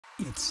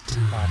It's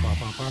time.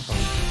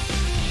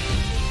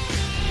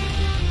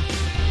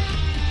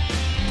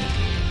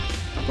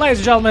 Ladies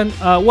and gentlemen,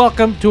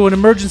 welcome to an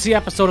emergency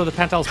episode of the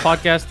Pantelis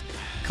podcast.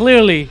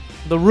 Clearly,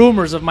 the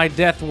rumors of my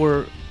death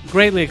were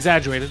greatly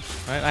exaggerated.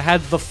 Right? I had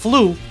the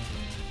flu,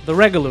 the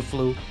regular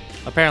flu,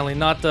 apparently,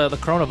 not the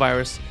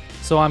coronavirus.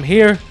 So I'm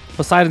here.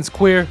 Poseidon's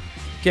queer.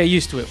 Get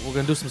used to it. We're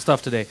going to do some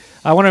stuff today.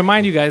 I want to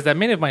remind you guys that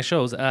many of my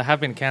shows have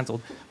been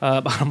canceled.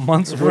 About a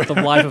month's worth of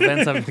live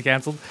events have been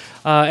canceled.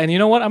 And you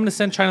know what? I'm going to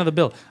send China the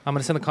bill. I'm going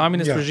to send the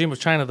communist regime of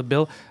China the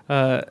bill.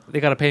 They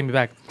got to pay me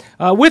back.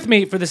 With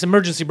me for this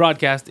emergency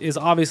broadcast is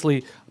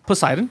obviously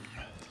Poseidon.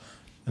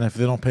 And if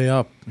they don't pay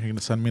up, you're going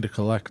to send me to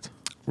collect.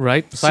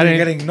 Right? So you're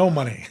getting no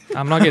money.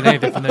 I'm not getting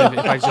anything from them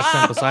if I just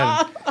send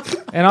Poseidon.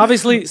 And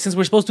obviously, since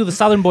we're supposed to do the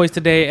Southern Boys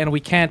today and we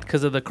can't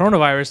because of the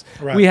coronavirus,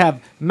 we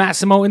have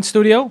Massimo in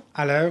studio.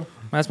 Hello.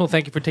 Massimo,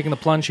 thank you for taking the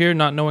plunge here,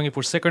 not knowing if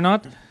we're sick or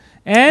not.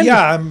 And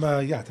I'm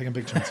taking a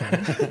big chance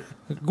here.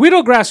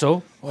 Guido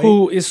Grasso,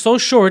 who is so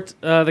short,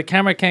 the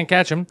camera can't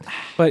catch him.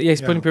 But yeah,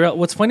 he's putting Purell.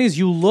 What's funny is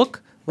you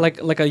look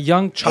like a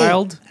young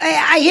child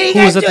I hear you who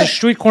guys was at the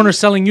street corner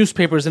selling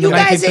newspapers in the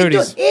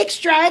 1930s.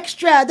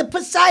 Extra. The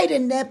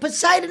Poseidon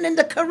and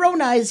the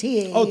Corona is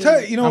here. Oh,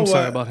 I'm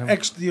sorry about him.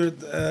 Extra,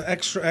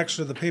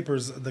 the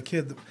papers, the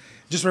kid.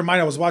 Just remind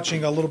I was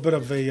watching a little bit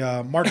of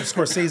a Martin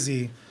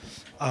Scorsese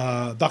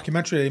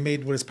documentary that he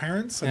made with his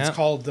parents. And It's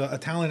called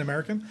Italian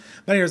American.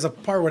 But there's a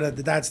part where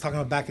the dad's talking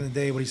about back in the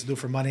day what he used to do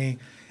for money.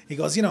 He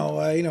goes, he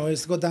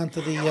used to go down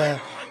to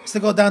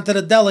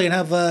the deli and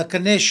have a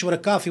knish with a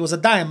coffee. It was a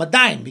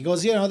dime. He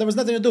goes, there was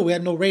nothing to do. We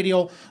had no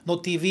radio, no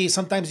TV.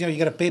 Sometimes, you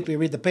get a paper, you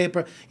read the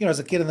paper. As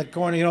a kid in the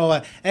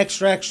corner,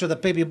 extra, the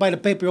paper. You buy the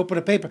paper, you open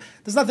the paper.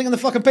 There's nothing in the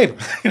fucking paper.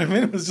 You know what I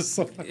mean? It was just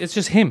so funny. It's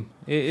just him.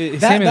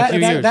 It's him in a few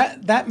years.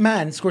 That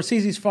man,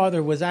 Scorsese's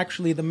father, was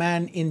actually the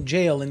man in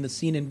jail in the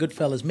scene in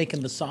Goodfellas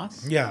making the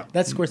sauce. Yeah.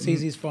 That's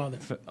Scorsese's father.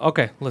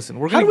 Okay, listen.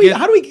 How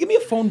do we give me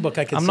a phone book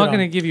I can I'm sit not on?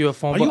 going to give you a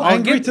phone Are book. you I'll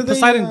angry get to the,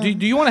 Poseidon,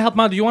 do you want to help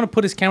him out? Do you want to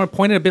put his camera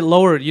pointed a bit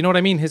lower? You know what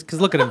I mean?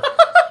 Because look at him.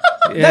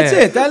 That's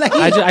it.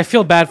 I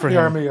feel bad for him.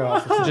 Army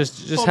officer.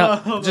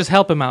 Just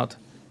help him out.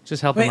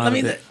 Just help him out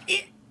a bit.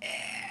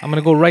 I'm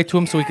going to go right to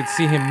him so we can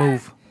see him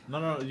move.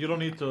 No, you don't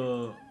need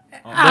to...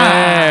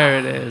 There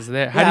it is.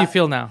 There. How do you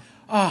feel now?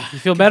 You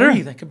feel better?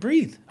 I could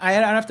breathe. I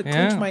don't have to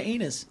clench my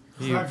anus.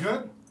 Is that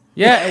good?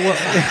 Yeah.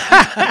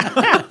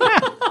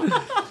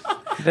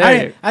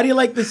 How do you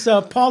like this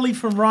Paulie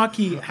from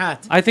Rocky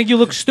hat? I think you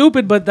look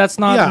stupid, but that's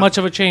not much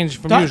of a change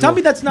from usual. Tell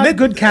me that's not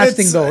good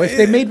casting, though. If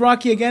they made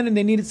Rocky again and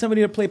they needed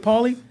somebody to play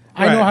Paulie,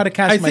 I know how to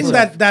cast myself.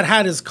 I think that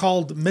hat is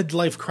called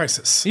midlife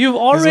crisis. You've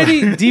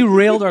already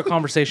derailed our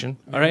conversation,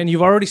 all right? And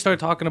you've already started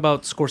talking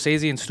about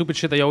Scorsese and stupid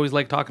shit that you always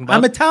like talking about.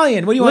 I'm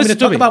Italian. What do you want me to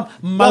talk about?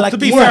 Well, to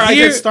be fair, I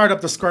did start up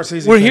the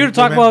Scorsese We're thing, here to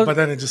talk about but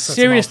then it just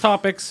serious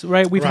topics,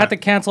 right? We've had to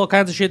cancel all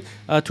kinds of shit.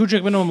 Two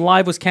Drink Minimum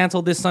Live was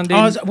canceled this Sunday.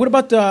 What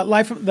about the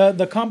live from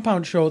the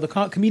Compound show, the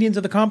comedians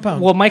of the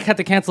Compound? Well, Mike had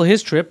to cancel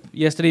his trip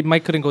yesterday.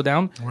 Mike couldn't go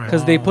down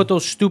because they put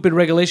those stupid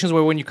regulations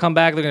where when you come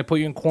back, they're going to put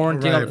you in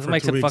quarantine.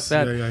 Mike said, fuck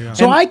that. Yeah.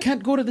 So I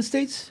can't go to the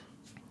States?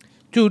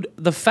 Dude,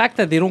 the fact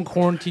that they don't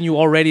quarantine you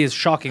already is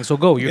shocking. So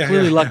go. You're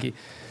clearly lucky.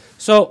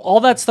 So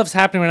all that stuff's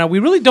happening right now. We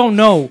really don't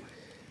know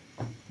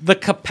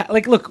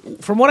the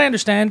look, from what I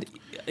understand,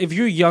 if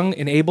you're young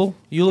and able,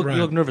 you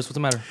look nervous. What's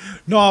the matter?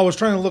 No, I was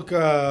trying to look.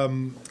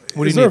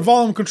 Is there a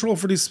volume control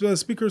for these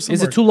speakers? Somewhere?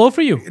 Is it too low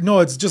for you? No,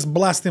 it's just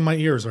blasting my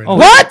ears right now.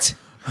 What?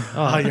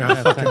 Oh,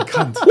 yeah, fucking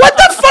cunt. What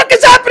the fuck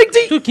is happening to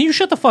you? Dude, can you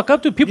shut the fuck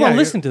up, dude? People are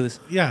listening to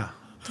this. Yeah.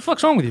 What the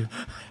fuck's wrong with you?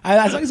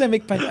 As long as I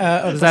make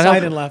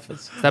Poseidon laugh.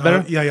 Is that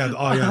better? Yeah.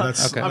 Oh, yeah,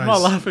 that's Okay. I'm not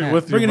laughing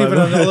with you. Bring it even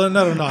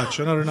another notch.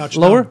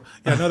 Lower? Down.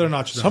 Yeah, another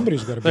notch down.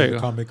 Somebody's got to be the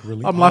comic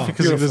relief. I'm laughing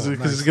because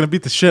beautiful. he's going to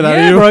beat the shit out of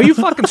Yeah, you. bro, you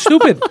fucking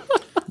stupid.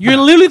 You're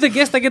literally the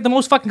guest I get the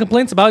most fucking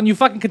complaints about, and you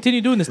fucking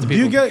continue doing this to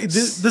people.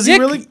 Does he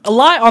really?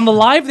 On the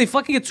live, they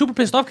fucking get super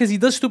pissed off because he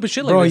does stupid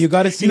shit like Bro, this. you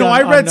got to see.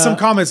 I read some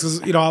comments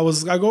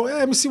because I go,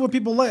 let me see what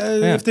people like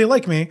if they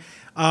like me.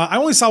 I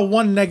only saw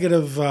one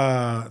negative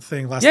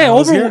thing last time I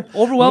was here.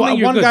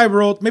 Overwhelming. One guy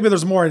wrote, maybe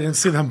there's more, I didn't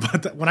see them,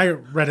 but when I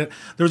read it,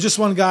 there was just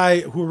one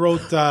guy who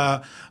wrote,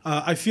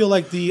 I feel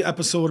like the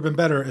episode would have been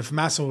better if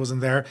Massimo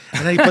wasn't there.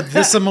 And then he put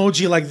this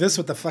emoji like this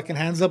with the fucking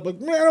hands up.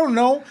 Like, I don't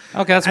know.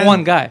 Okay, that's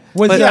one guy.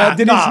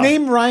 Did his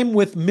name rhyme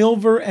with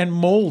Milver and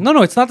Mold?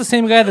 No, it's not the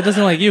same guy that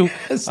doesn't like you.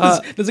 There's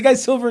a guy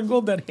Silver and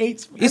Gold that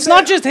hates me. It's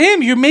not just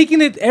him. You're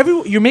making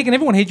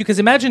everyone hate you because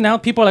imagine now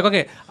people are like,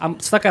 okay, I'm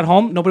stuck at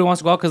home. Nobody wants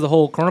to go out because of the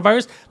whole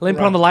coronavirus. Let me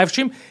put on the live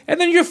stream. And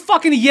then you're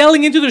fucking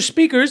yelling into their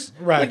speakers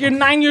like you're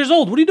 9 years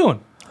old. What are you doing?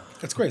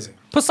 That's crazy.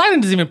 Poseidon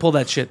doesn't even pull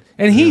that shit.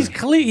 And he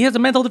has a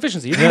mental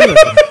deficiency.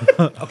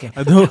 Okay.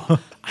 I do.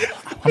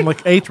 I'm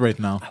like 8 right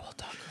now.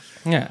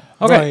 Yeah.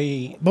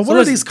 Okay. But what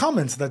are these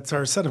comments that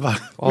are said about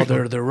it? Oh,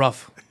 they're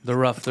rough. They're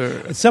rough.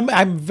 They're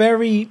I'm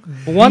very.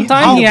 one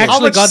time he How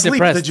actually much got sleep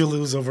depressed. did you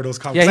lose over those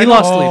comments? Yeah, he I know-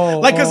 lost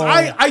sleep. Like, because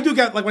I do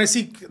get, like, when I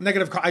see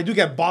negative, I do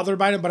get bothered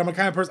by it, but I'm a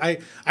kind of person,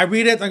 I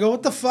read it, and I go,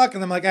 what the fuck?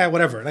 And I'm like,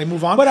 whatever. And I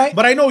move on.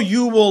 But I know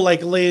you will,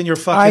 like, lay in your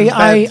fucking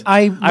bed.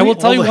 I will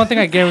tell you one thing.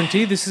 I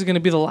guarantee this is going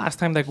to be the last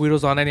time that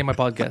Guido's on any of my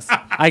podcasts.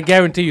 I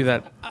guarantee you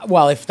that.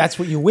 Well, if that's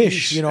what you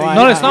wish, you know.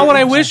 No, it's not what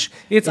I wish.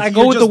 It's I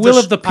go with the will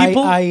of the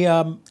people.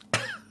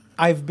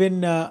 I've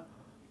been.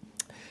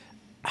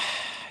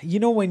 You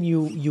know when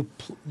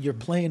you're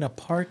playing a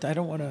part. I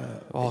don't want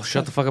to. Oh,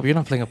 shut the fuck up! You're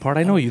not playing a part.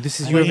 I know you. This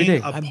is you every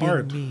day.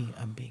 I'm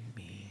being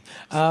me.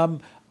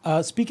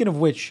 Speaking of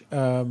which,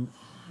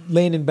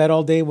 laying in bed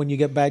all day when you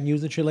get bad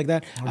news and shit like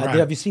that.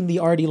 Have you seen the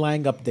Artie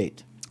Lang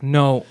update?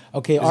 No.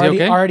 Okay, Is he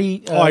okay?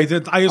 Artie. I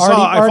did. I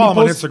follow him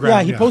on Instagram.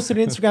 Yeah, he posted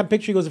an Instagram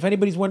picture. He goes, if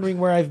anybody's wondering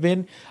where I've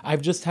been,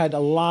 I've just had a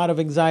lot of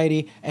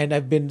anxiety and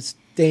I've been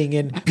staying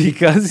in.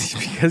 Because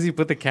he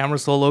put the camera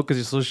so low because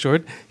you're so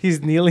short,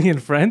 he's kneeling in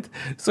front,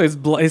 so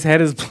his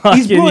head is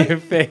blocking your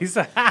face.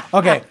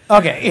 Okay,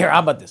 here, how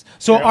about this?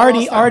 So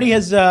Artie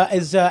has,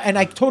 and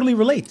I totally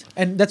relate.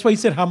 And that's why he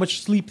said, how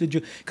much sleep did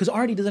you? Because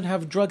Artie doesn't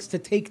have drugs to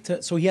take,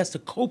 so he has to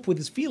cope with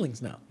his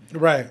feelings now.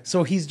 Right.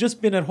 So he's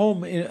just been at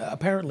home,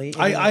 apparently.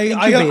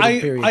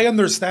 I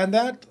understand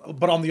that,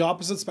 but on the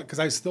opposite, because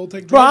I still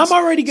take drugs. Bro,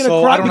 I'm already going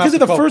to cry. Because of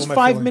the first 5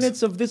 feelings.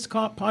 Minutes of this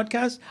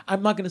podcast,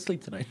 I'm not going to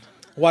sleep tonight.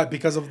 What?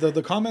 Because of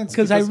the comments?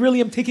 Because I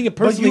really am taking it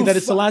personally that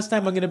it's the last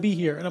time I'm going to be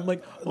here. And I'm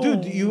like,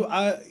 dude,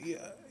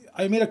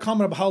 I made a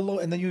comment about how low,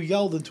 and then you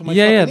yelled into my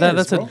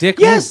that's bro. a dick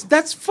yes, move.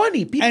 that's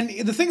funny. And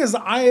the thing is,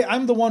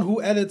 I'm the one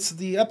who edits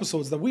the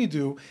episodes that we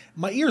do.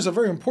 My ears are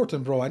very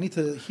important, bro. I need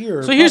to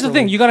hear. So here's the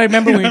thing: you got to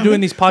remember when you're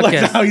doing these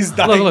podcasts. Like now he's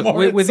dying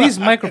look, with these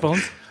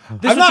microphones.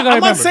 I'm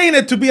not saying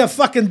it to be a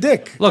fucking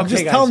dick. Look, I'm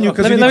just telling you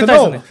because you let need me to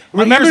tell you know.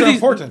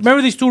 something.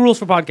 Remember these 2 rules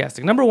for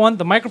podcasting. Number 1,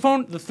 the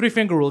microphone, the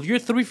 3-finger rule. If you're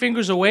 3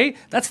 fingers away,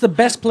 that's the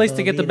best place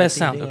to get the best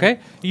sound.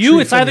 Okay,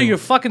 it's either you're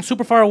fucking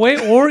super far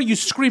away or you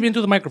scream into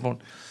the microphone.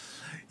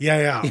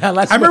 Yeah.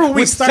 I remember when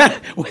we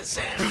started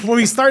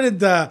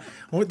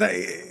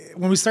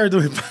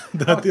doing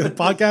the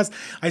podcast,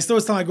 I still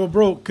was telling, I go,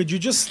 bro, could you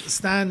just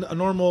stand a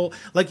normal,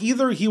 like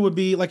either he would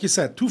be, like you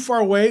said, too far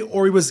away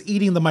or he was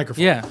eating the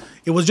microphone. Yeah.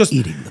 It was just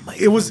eating the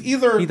microphone. It was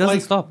either he doesn't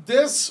like stop.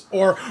 This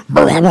or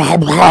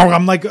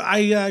I'm like,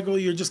 I go,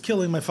 you're just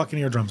killing my fucking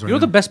eardrums right now. You know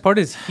the best part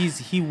is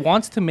he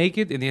wants to make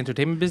it in the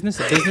entertainment business,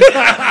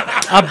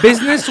 a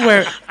business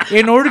where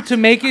in order to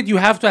make it, you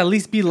have to at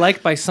least be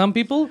liked by some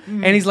people.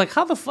 And he's like,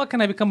 how the fuck can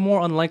I become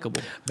more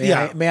unlikable?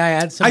 May I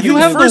add something? You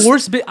have the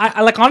worst bit.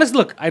 I like, honestly,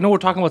 look, I know we're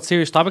talking about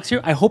serious topics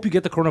here. I hope you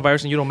get the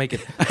coronavirus and you don't make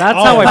it. That's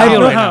how I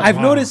feel right now. I've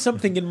noticed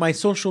something in my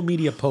social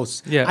media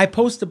posts. Yeah. I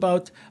post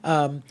about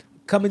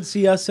come and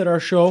see us at our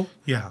show.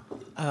 Yeah.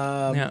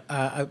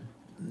 A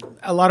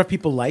lot of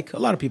people like.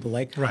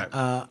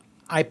 Right.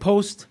 I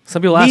post.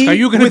 Some people ask, are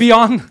you going to be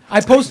on? I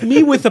post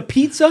me with a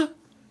pizza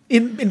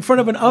in front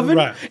of an oven.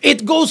 Right.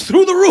 It goes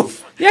through the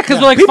roof. Yeah,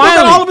 because like people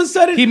finally, that all of a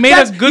sudden he made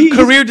a good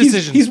career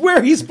decision. He's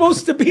where he's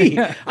supposed to be.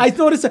 I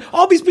noticed that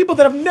all these people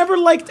that have never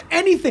liked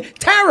anything.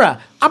 Tara,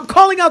 I'm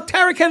calling out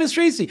Tara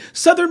Canastraci.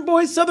 Southern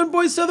boys,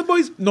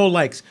 no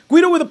likes.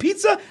 Guido with a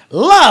pizza,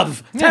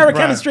 love Tara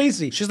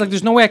Canastraci. She's like,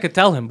 there's no way I could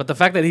tell him, but the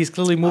fact that he's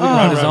clearly moving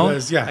on his own.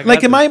 Yeah.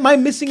 Like, am I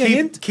missing a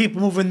hint? Keep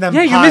moving them.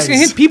 Yeah, you're missing a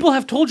hint. People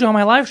have told you on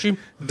my live stream,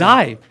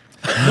 die.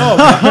 No,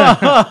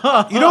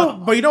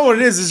 but, you know what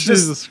it is? It's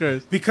Jesus just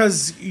Christ.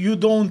 because you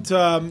don't.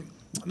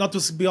 Not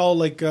to be all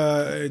like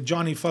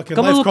Johnny fucking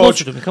Come life a little coach.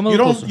 closer to me. Come a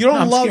little closer. You don't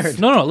I'm love. scared.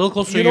 No, a little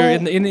closer. You You're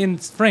don't- in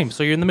frame,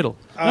 so you're in the middle.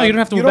 No, you don't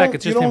have to move back.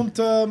 It's just him.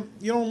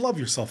 You don't love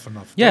yourself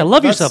enough. Yeah,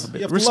 love yourself a You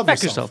bit. have to love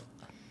Respect yourself.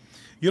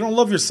 You don't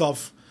love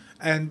yourself,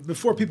 and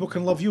before people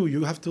can love you,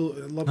 you have to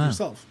love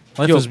yourself.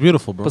 Life Yo, is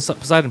beautiful, bro.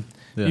 Poseidon,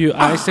 Yeah.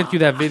 I sent you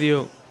that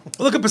video.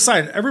 Look at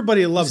Poseidon.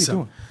 Everybody loves he him.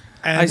 doing?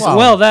 And I said,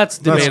 well, that's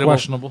debatable. That's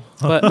questionable.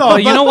 But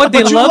you know what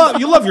they but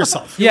love? you love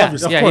yourself. You Yeah, love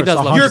yourself. yeah, he does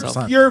love You're-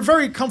 himself. You're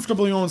very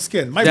comfortable in your own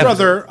skin. My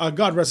Definitely. brother,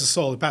 God rest his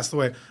soul, he passed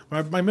away.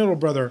 My middle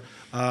brother,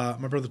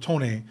 my brother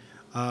Tony,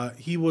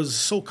 he was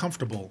so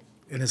comfortable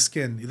in his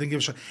skin. He didn't give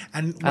a shit.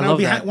 And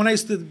when I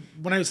used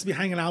to be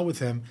hanging out with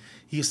him,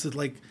 he used to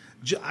like.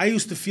 I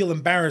used to feel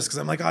embarrassed because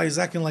I'm like, oh, he's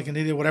acting like an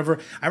idiot, whatever.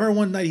 I remember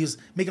one night he was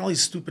making all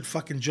these stupid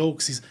fucking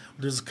jokes.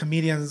 There's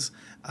comedians,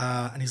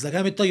 and he's like,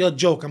 let me tell you a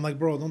joke. I'm like,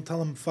 bro, don't tell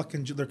them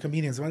fucking they're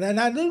comedians. And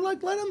I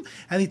like, let him.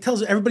 And he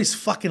tells everybody's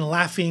fucking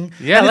laughing.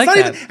 Yeah, and I like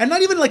it's that. and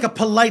not even like a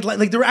polite,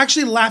 like they were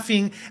actually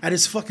laughing at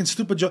his fucking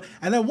stupid joke.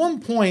 And at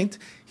one point,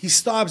 he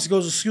stops, he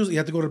goes, excuse me, he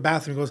had to go to the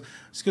bathroom. He goes,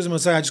 excuse me, I'm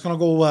sorry, I'm just going to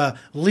go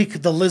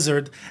leak the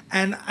lizard.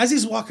 And as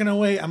he's walking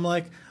away, I'm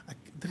like,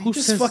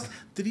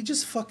 did he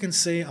just fucking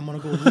say, I'm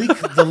going to go leak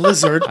the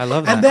lizard? I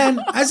love that. And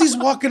then as he's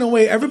walking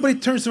away, everybody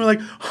turns to me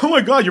like, oh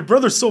my God, your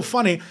brother's so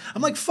funny.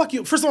 I'm like, fuck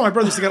you. First of all, my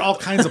brother used to get all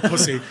kinds of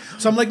pussy.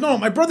 So I'm like, no,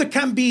 my brother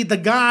can't be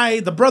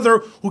the brother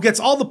who gets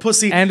all the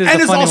pussy And is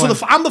the funny also one.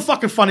 I'm the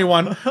fucking funny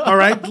one. All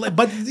right.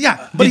 But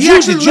yeah. But Did he you,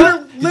 actually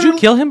did you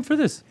kill him for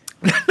this?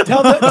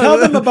 Tell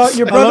them about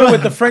your brother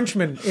with the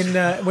Frenchman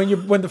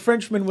when the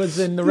Frenchman was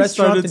in the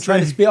restaurant and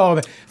trying to speak. Oh,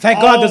 thank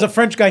God, there's a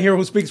French guy here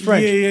who speaks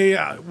French.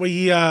 Yeah.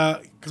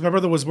 Because my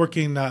brother was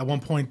working at one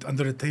point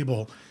under the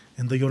table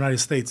in the United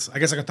States. I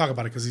guess I can talk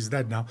about it because he's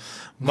dead now.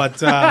 But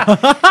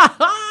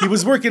he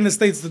was working in the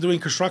States doing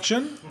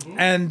construction,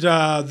 and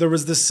there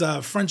was this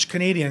French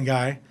Canadian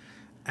guy,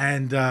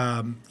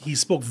 and he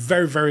spoke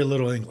very, very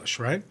little English,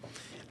 right?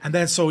 And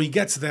then so he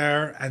gets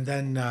there, and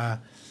then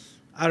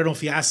I don't know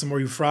if he asks him where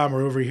you're from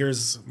or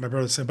overhears my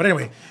brother saying, but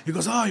anyway, he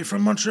goes, "Oh, you're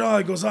from Montreal."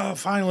 He goes, "Oh,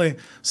 finally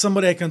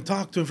somebody I can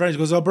talk to in French." He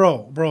goes, "Oh,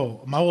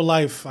 bro, my whole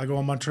life I go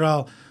in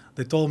Montreal.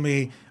 They told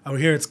me over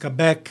here it's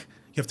Quebec.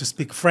 You have to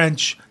speak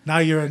French. Now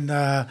you're in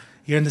the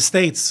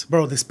States,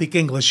 bro. They speak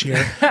English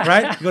here,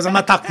 right?" He goes, "I'm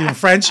not talking to you in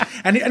French."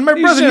 And my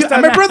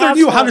brother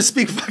knew how to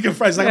speak fucking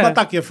French. Like, I'm not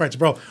talking to you in French,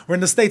 bro. We're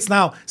in the States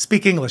now.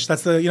 Speak English.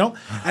 That's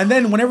And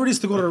then whenever he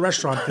used to go to the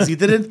restaurant, because he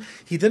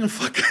didn't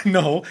fucking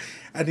know,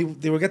 and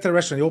they would get to the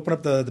restaurant. He opened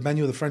up the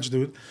menu of the French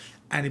dude,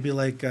 and he'd be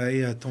like,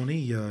 "Hey, Tony,"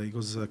 he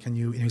goes, "Can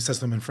you?" And he says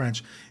to him in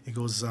French. He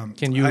goes,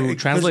 "Can you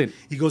translate?"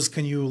 He goes,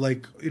 "Can you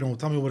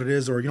tell me what it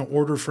is, or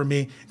order for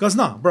me?" He goes,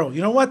 "No, bro.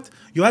 You know what?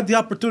 You had the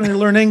opportunity to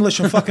learn English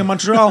in fucking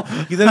Montreal.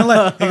 You didn't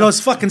let." He goes,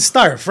 "Fucking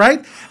starve,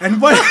 right?"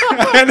 And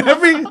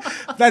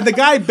the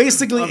guy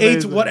basically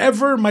ate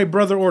whatever my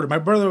brother ordered. My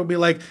brother would be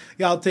like,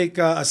 "Yeah, I'll take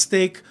a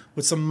steak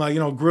with some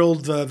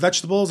grilled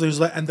vegetables."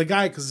 And the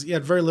guy, because he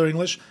had very little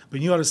English, but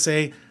he knew how to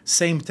say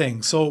same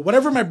thing. So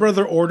whatever my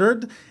brother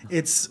ordered,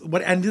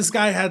 and this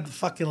guy had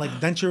fucking like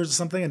dentures or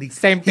something, and he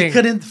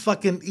couldn't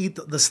fucking eat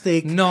the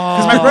steak. No,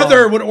 because my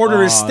brother would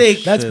order his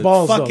steak. That's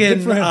balls,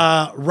 fucking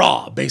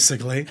raw,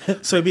 basically.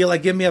 So he'd be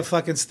like, "Give me a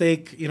fucking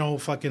steak,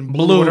 fucking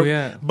blue,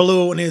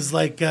 blue," and he's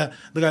like, the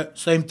guy,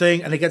 same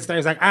thing, and he gets there,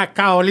 he's like,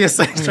 "Kaolis,"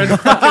 he's trying to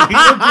fucking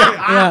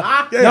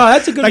eat. No,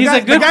 that's a good.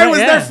 The guy was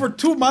there for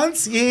 2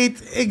 months. He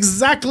ate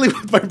exactly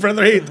what my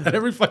brother ate at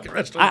every fucking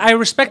restaurant. I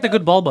respect a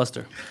good ball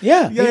buster.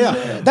 Yeah.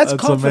 That's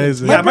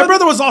amazing. Yeah, my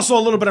brother was also a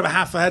little bit of a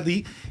half ahead.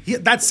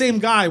 That same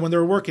guy, when they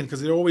were working,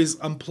 because they'd always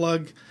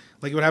unplug,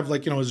 like he would have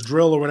his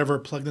drill or whatever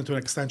plugged into an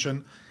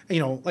extension.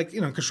 In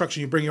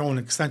construction, you bring your own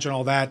extension,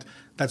 all that.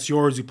 That's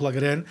yours. You plug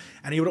it in,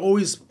 and he would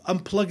always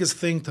unplug his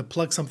thing to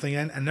plug something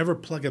in and never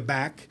plug it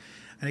back.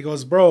 And he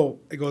goes, "Bro,"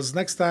 he goes,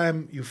 "next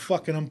time you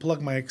fucking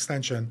unplug my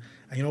extension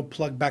and you don't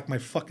plug back my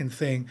fucking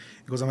thing,"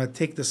 he goes, "I'm gonna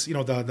take this,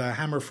 the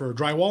hammer for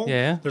drywall.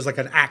 Yeah. There's like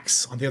an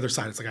axe on the other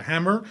side. It's like a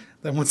hammer.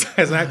 Then one side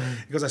is an axe."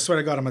 He goes, "I swear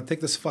to God, I'm gonna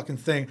take this fucking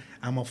thing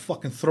and I'm gonna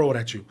fucking throw it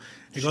at you."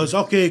 He goes,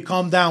 "Okay,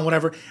 calm down,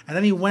 whatever." And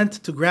then he went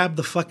to grab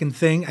the fucking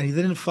thing, and he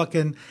didn't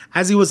fucking,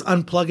 as he was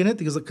unplugging it,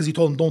 because he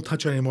told him don't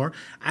touch it anymore.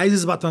 As he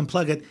was about to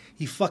unplug it,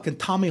 he fucking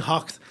Tommy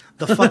hawked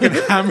the fucking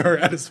hammer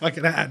at his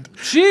fucking hand.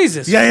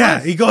 Jesus.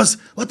 Yeah. He goes,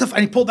 "What the?" And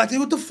he pulled back. He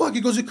goes, "What the fuck?" He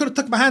goes, "You could have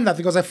took my hand off."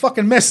 He goes, "I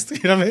fucking missed." You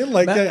know what I mean?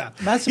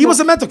 Like, he was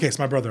a mental case,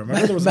 my brother. My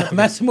brother was a mental case.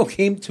 Massimo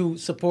came to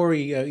Sapporo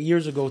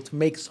years ago to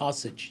make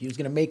sausage. He was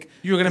going to make.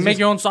 You were going to make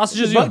your own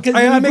sausages? Because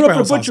I he make grew my up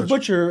own a sausage.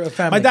 butcher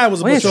family. My dad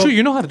was a Yeah, butcher. sure.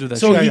 You know how to do that.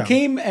 So shit. he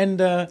came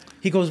and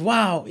he goes,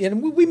 "Wow!"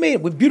 And we made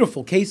it with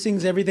beautiful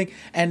casings, everything.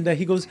 And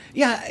he goes,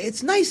 "Yeah,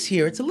 it's nice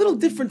here. It's a little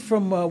different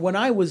from when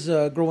I was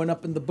growing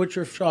up in the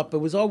butcher shop. It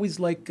was always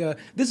like,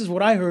 this is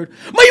what I heard.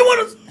 Ma, you want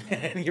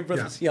to?" And your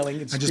brother's yelling.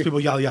 And just people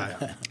yell, yeah.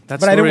 That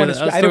But I didn't story- want to.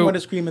 that I didn't story- want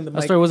to scream in the That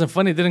mic. story wasn't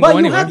funny. It didn't Well, go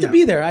you anywhere. have to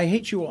be there. I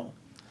hate you all.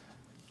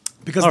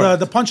 Because All right.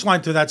 the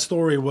punchline to that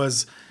story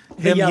was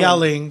him yelling.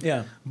 yelling.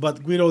 Yeah.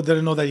 But Guido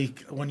didn't know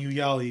that when you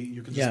yell,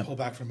 you can just Yeah. pull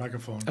back from the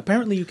microphone.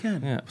 Apparently, you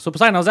can. Yeah. So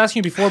Poseidon, I was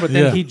asking you before, but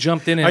then Yeah. he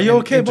jumped in and, Are you and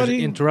okay,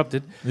 buddy?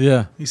 interrupted.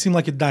 Yeah. You seem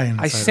like you're dying.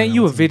 I inside sent right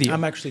you now. a video.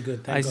 I'm actually good.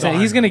 I Thank said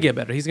God. he's gonna get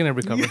better. He's gonna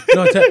recover.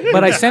 No,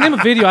 But I sent him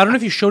a video. I don't know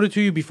if he showed it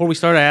to you before we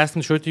started. I asked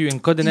him to show it to you in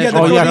Code de Neige. Yeah, the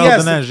Oh, Code yeah, de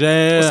Code de Neige. Neige,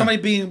 yeah. Was somebody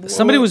being...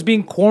 Somebody was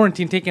being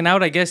quarantined, taken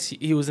out. I guess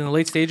he was in the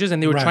late stages,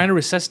 and they were Right. trying to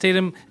resuscitate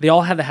him. They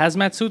all had the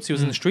hazmat suits. He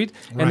was in the street,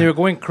 and they Right. were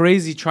going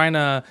crazy trying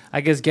to, I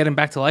guess, get him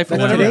back to life or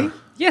Like whatever. today?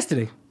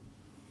 Yesterday.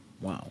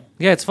 Wow.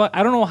 Yeah, it's fun.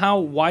 I don't know how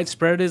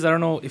widespread it is. I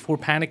don't know if we're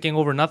panicking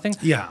over nothing.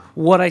 Yeah.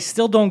 What I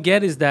still don't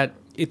get is that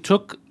it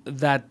took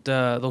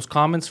those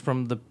comments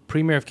from the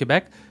Premier of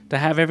Quebec to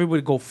have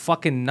everybody go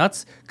fucking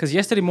nuts. Because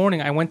yesterday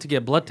morning I went to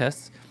get blood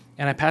tests,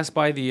 and I passed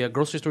by the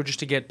grocery store just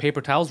to get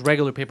paper towels,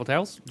 regular paper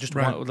towels, just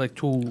Right. one, like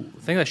 2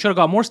 things. I should have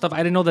got more stuff. I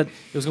didn't know that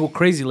it was gonna go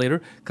crazy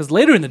later. Because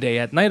later in the day,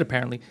 at night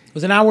apparently, It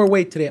was an hour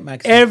wait today at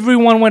Max.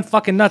 everyone went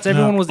fucking nuts.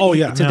 Everyone was Oh,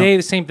 yeah. today Yeah.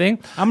 the same thing.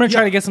 I'm gonna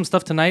try to get some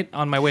stuff tonight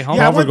on my way home.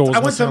 Yeah, I Alvago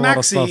went was to missing a lot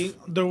of Maxi.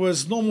 stuff. There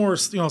was no more,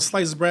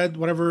 sliced bread,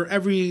 whatever.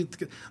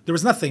 There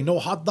was nothing. No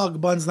hot dog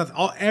buns. Nothing.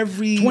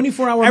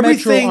 24-hour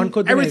everything, Metro on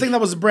Côte de everything Neige.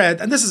 that was bread.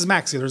 And this is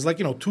Maxi. There's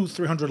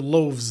 200-300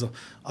 loaves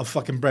of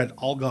fucking bread,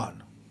 all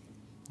gone.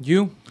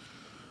 You?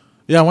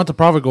 Yeah, I went to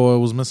Provigo. I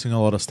was missing a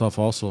lot of stuff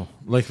also.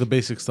 Like the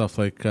basic stuff.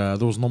 Like there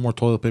was no more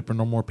toilet paper,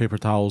 no more paper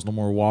towels, no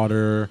more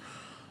water.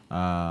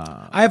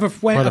 I have a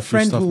Quite a few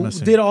friend stuff who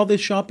missing. did all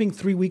this shopping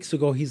 3 weeks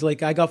ago. He's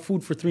like, I got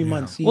food for 3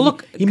 months. Well,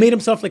 look- he made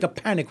himself like a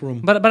panic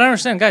room. But I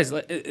understand, guys.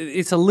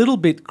 It's a little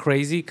bit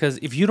crazy because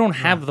if you don't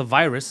have the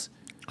virus,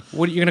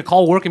 what you're gonna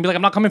call work and be like,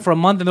 "I'm not coming for a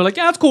month," and they're like,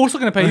 "Yeah, that's cool. We're still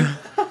gonna pay you."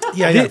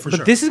 Yeah, for but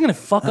sure. this is going to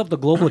fuck up the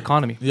global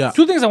economy. Yeah.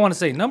 2 things I want to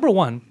say. Number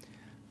one,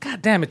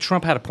 God damn it,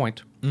 Trump had a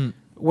point.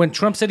 When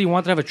Trump said he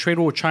wanted to have a trade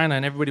war with China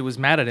and everybody was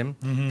mad at him,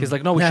 he's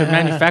like, no, we should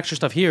manufacture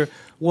stuff here.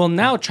 Well,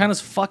 now China's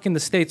fucking the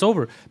States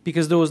over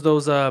because there was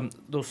those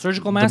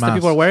surgical masks that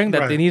people are wearing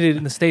that they needed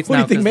in the States What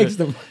now. do you think makes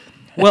them?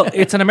 Well,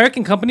 it's an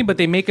American company, but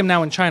they make them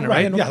now in China,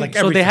 right? Yeah, like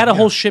so they had a everything,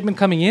 whole shipment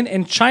coming in,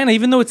 and China,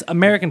 even though it's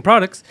American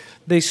products,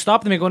 they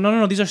stopped them. They go,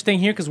 no, these are staying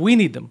here because we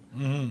need them.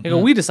 They go,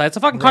 we decide. It's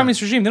a fucking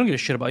communist regime. They don't give a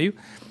shit about you.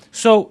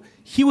 So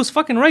he was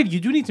fucking right. You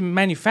do need to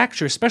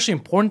manufacture, especially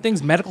important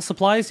things, medical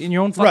supplies, in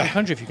your own fucking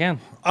country if you can.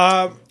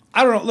 I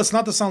don't know. Let's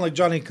not to sound like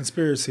Johnny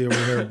Conspiracy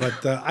over here,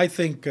 but I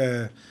think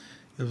it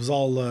was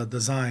all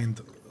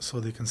designed so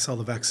they can sell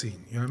the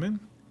vaccine. You know what I mean?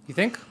 You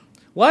think?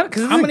 What?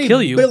 Because it How doesn't many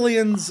kill you.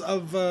 billions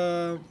of...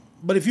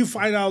 but if you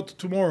find out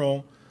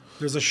tomorrow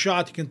there's a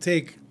shot you can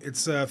take,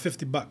 it's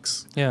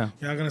 $50. Yeah.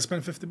 You're not going to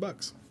spend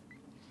 $50.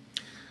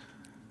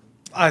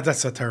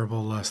 That's a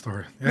terrible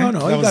story. No, that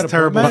you was got a a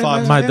terrible point.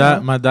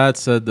 thought. My dad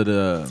said that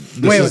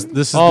Wait,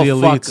 this is Oh,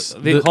 the fuck.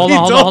 elites.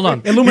 Hold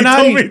on.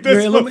 Illuminati. He told me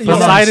this You're before. Illumi-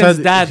 Poseidon's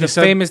said- dad, he the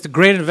said- famous, the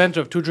great inventor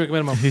of 2 drink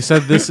minimum. He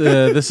said this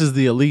this is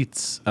the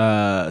elites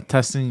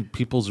testing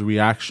people's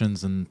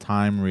reactions and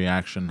time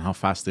reaction, how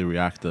fast they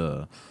react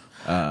to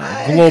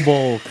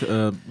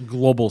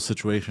global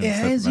situations.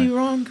 Yeah, type is of he thing.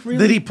 wrong? Really?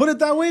 Did he put it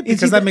that way?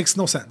 Because he that the- makes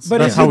no sense. But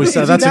That's is how he- we is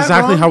said. he That's that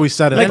exactly wrong? how we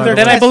said it. Like by they're the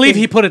way. Then I believe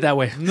testing- he put it that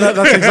way.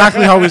 That's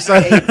exactly how we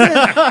said it.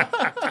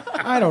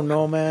 I don't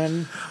know,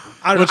 man.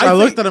 Which I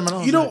looked at him and I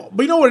was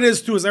but you know what it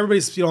is too is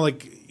everybody's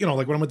like when I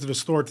went to the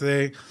store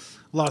today,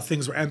 a lot of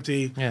things were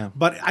empty. Yeah.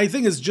 But I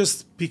think it's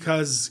just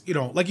because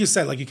like you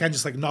said, like you can't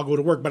just like not go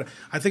to work. But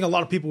I think a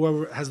lot of people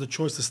whoever has the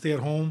choice to stay at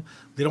home,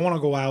 they don't want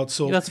to go out.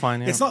 So Yeah, that's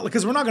fine, yeah. It's not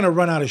because we're not going to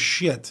run out of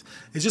shit.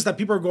 It's just that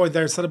people are going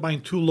there instead of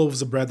buying 2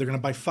 loaves of bread, they're going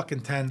to buy fucking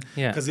 10.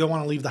 Yeah. Because they don't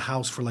want to leave the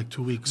house for like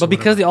 2 weeks. But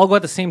because they all go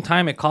at the same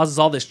time, it causes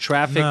all this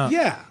traffic. No.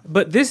 yeah.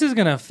 But this is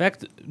going to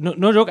affect.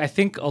 No joke. I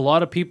think a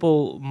lot of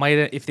people might,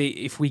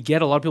 if we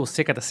get a lot of people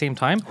sick at the same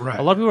time, Right.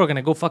 a lot of people are going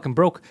to go fucking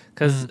broke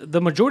because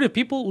the majority of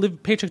people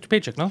live paycheck to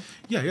paycheck. No.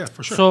 Yeah,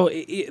 for sure. So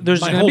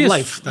there's My going to be whole a,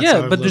 life, that's how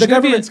I've but lived. there's The going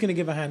to be government's going to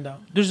give a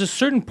handout. there's a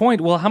certain point.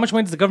 Well, how much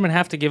money does the government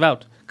have to give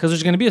out? Because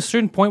there's going to be a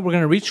certain point we're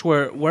going to reach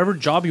where wherever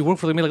job you work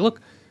for, they're going to be like,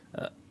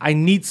 look, I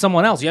need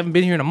someone else. You haven't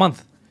been here in a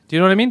month. Do you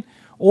know what I mean?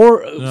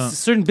 Or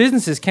certain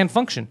businesses can't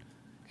function.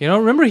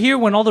 Remember here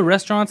when all the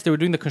restaurants, they were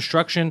doing the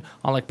construction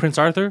on like Prince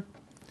Arthur?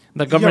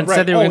 The government right.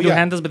 said they were Oh, going to do yeah.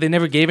 handles, but they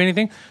never gave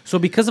anything. So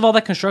because of all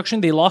that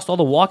construction, they lost all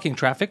the walking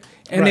traffic,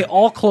 and they Right.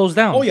 all closed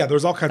down. Oh, yeah,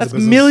 there's all kinds That's of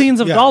business. millions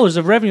of Yeah. dollars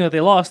of revenue that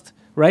they lost,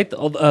 right?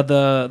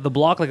 The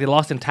block, like they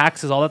lost in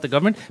taxes, all that, the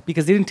government,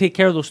 because they didn't take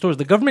care of those stores.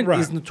 The government Right.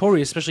 is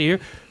notorious, especially here,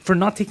 for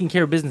not taking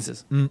care of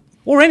businesses.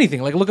 Or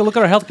anything. Like, look at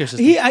our healthcare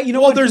system.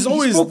 there's he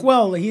always- spoke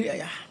well.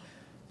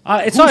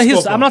 It's Who not his.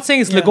 spoke I'm well? not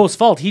saying it's Yeah. Legault's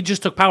fault. He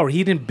just took power.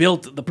 He didn't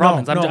build the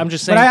province. I'm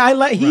just saying.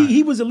 But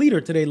he was a leader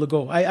today,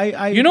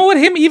 Legault. You know what?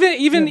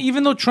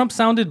 Even though Trump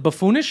sounded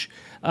buffoonish,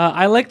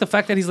 I like the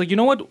fact that he's like, you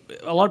know what?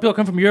 A lot of people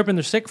come from Europe and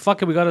they're sick.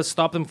 Fuck it, we got to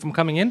stop them from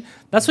coming in.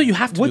 That's what you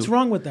have to do. What's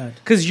wrong with that?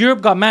 Because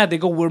Europe got mad. They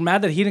go, we're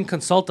mad that he didn't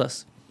consult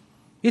us.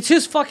 It's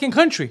his fucking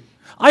country.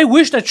 I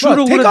wish that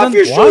Trudeau would Take have off done.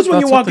 your shoes when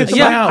you That's walk what into they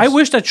my Yeah, house. I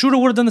wish that Trudeau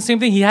would have done the same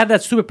thing. He had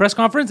that stupid press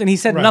conference and he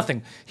said Right.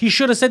 nothing. He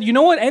should have said, you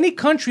know what? Any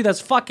country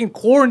that's fucking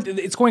quarantined,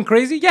 it's going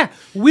crazy. Yeah,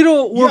 we're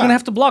gonna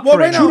have to block well, for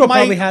right it. now, Trudeau my,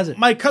 probably has it.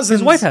 My cousin,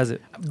 His wife has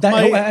it.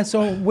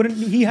 So wouldn't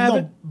he have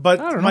it? But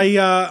I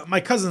don't my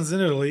cousins in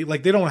Italy,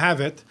 like they don't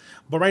have it.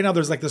 But right now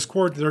there's like this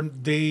court.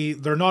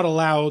 They're not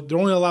allowed. They're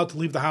only allowed to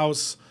leave the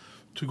house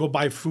to go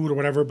buy food or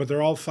whatever. But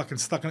they're all fucking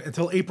stuck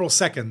until April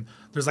 2nd.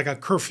 There's like a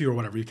curfew or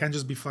whatever. You can't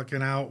just be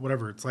fucking out.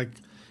 Whatever. It's like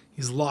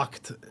he's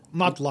locked.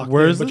 Not locked.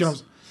 Where in, is but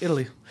this?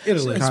 Italy.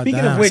 Italy. God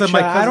Speaking damn. of which, So my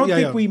I cousin- don't yeah,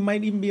 think yeah. we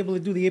might even be able to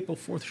do the April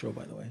 4th show,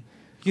 by the way.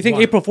 You think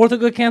Why? April 4th will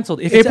get canceled?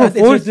 If It's April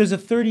 4th, there's a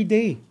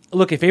 30-day.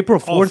 look, if April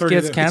 4th 30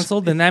 gets days.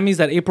 canceled, then that means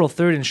that April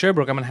 3rd in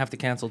Sherbrooke, I'm gonna have to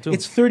cancel too.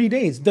 It's 30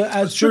 days. The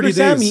It's Sugar 30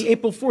 Sammy, days.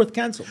 April 4th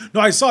canceled.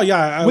 No, I saw.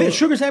 Yeah, Wait,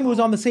 Sugar Sammy was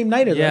on the same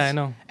night as Yeah, us. I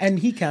know. And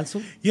he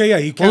canceled. yeah.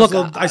 He Well, look,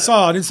 canceled. I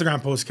saw an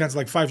Instagram post canceled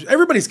like 5.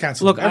 Everybody's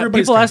canceled. Look,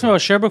 everybody's people ask me canceled.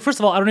 about Sherbrooke. First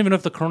of all, I don't even know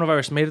if the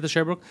coronavirus made it to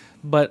Sherbrooke,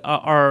 but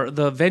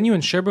the venue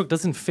in Sherbrooke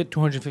doesn't fit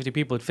 250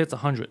 people. It fits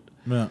 100.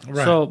 Yeah.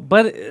 Right. So,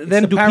 but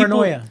then the do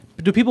paranoia.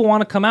 people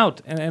want to come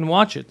out and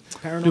watch it?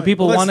 Paranoia. Do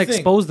people Well, that's want to the thing.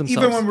 expose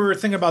themselves? Even when we were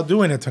thinking about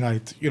doing it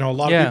tonight, a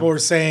lot Yeah. of people were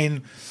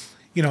saying,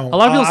 A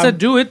lot of people I'm- said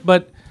do it,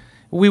 but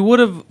we would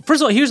have.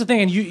 First of all, here's the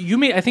thing, and you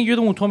made. I think you're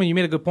the one who told me you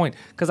made a good point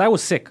because I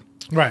was sick.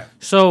 right.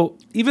 So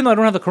even though I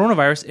don't have the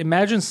coronavirus,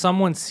 imagine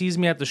someone sees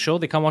me at the show.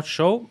 They come watch the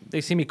show. They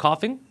see me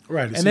coughing,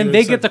 Right, they and see then you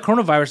they sick. get the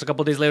coronavirus a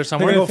couple days later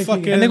somewhere, go and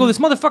fucking- they go, "This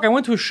motherfucker! I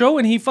went to a show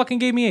and he fucking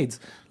gave me AIDS."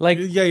 Like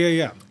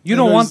Yeah. you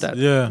don't want that.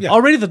 Yeah. Yeah.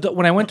 Already,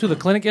 when I went to the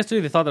clinic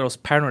yesterday, they thought that I was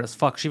paranoid as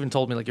fuck. She even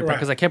told me like, Right.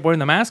 because I kept wearing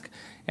the mask,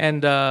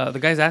 and the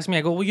guys asked me,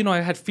 I go, well,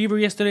 I had fever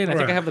yesterday, and I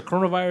think I Right. have the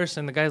coronavirus,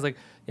 and the guy's like,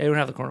 yeah, you don't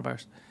have the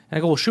coronavirus. And I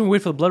go, well, shouldn't we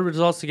wait for the blood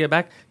results to get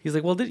back? He's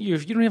like, well, you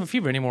don't have a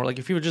fever anymore. Like,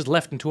 your fever just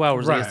left in 2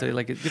 hours Right. yesterday.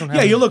 Like, you don't have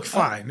Yeah, it. you look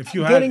fine if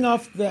you had. Getting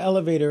off the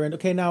elevator, and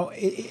okay, now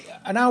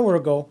an hour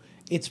ago,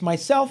 it's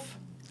myself,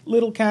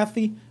 little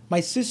Kathy, my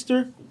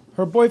sister,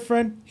 her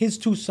boyfriend, his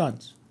 2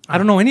 sons. I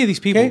don't know any of these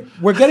people. Okay,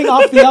 we're getting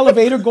off the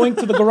elevator, going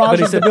to the garage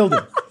he of the said- building.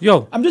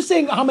 Yo, I'm just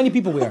saying how many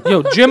people we are.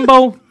 yo,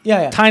 Jimbo,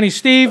 Yeah, yeah. Tiny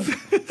Steve,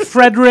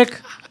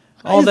 Frederick,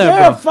 all Is there,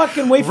 there a bro.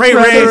 fucking way for Ray you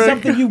to say Ray.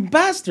 something, you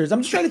bastards?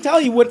 I'm just trying to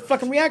tell you what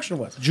fucking reaction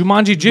was.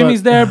 Jumanji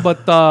Jimmy's there, but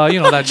you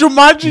know that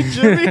Jumanji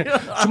Jimmy.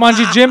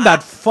 Jumanji Jim,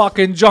 that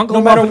fucking jungle.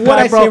 No matter motherfucker, what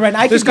I bro. say right now,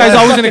 I this could guy's go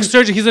always an fucking-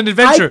 excursion. He's an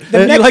adventure.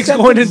 the He next likes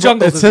going in sentence-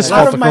 jungles. It's his and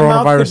fault Out the of my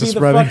mouth coronavirus could is be the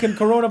spreading. fucking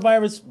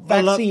coronavirus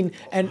vaccine,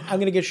 and I'm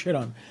gonna get shit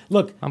on.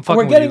 Look, I'm fucking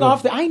we're with getting you,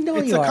 off the. I know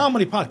It's you a are.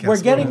 comedy podcast,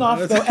 We're getting bro. off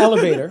the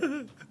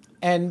elevator,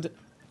 and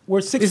we're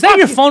 6. Is that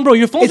your phone, bro?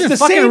 Your phone's It's been the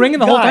fucking same ringing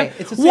the whole guy. time.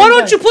 It's the same Why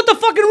don't guy. you put the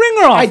fucking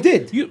ringer off? I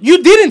did. You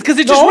didn't because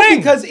it just No, rang.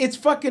 because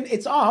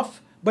it's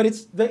off, but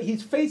it's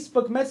his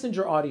Facebook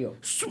Messenger audio.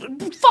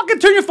 Fucking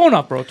turn your phone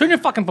off, bro. Turn your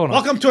fucking phone off.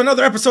 Welcome to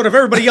another episode of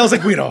Everybody Yells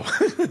at Guido.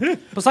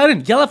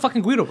 Poseidon, yell at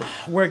fucking Guido, bro.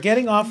 We're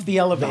getting off the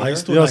elevator.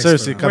 He's too Yo, nice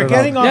seriously, for cut that. We're it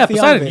getting out. off Yeah, the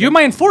Poseidon, elevator. you're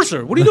my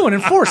enforcer. What are you doing?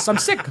 Enforce. I'm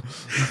sick.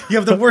 You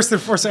have the worst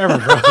enforcer ever,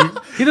 bro.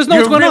 He doesn't know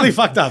You're what's going really on.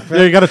 fucked up. Man.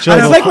 Yeah, you gotta chill.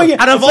 It's like when you,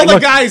 Out of it's all like, the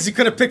guys you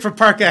could have picked for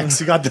Parc-Ex,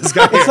 you got this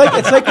guy. it's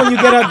like when you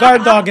get a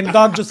guard dog and the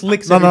dog just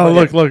licks No,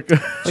 everybody. look.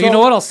 But you know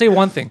what? I'll say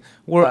one thing.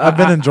 I've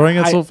been enjoying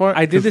it so far.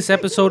 I did this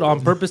episode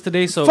on purpose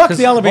today, so Fuck 'cause-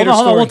 the elevator hold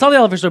on, story. we'll tell the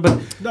elevator story, but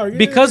No, yeah,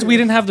 because yeah, we yeah.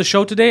 didn't have the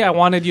show today, I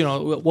wanted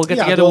we'll get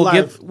Yeah, together. do a We'll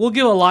live.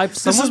 give a live.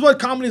 This Someone. is what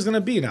comedy is going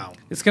to be now.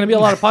 It's gonna be a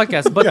lot of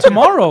podcasts. But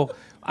tomorrow,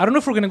 I don't know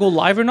if we're gonna go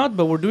live or not,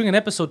 but we're doing an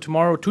episode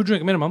tomorrow, 2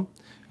 drink minimum,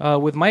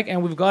 with Mike,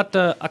 and we've got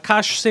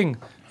Akash Singh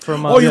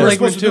from. Oh, you were Lake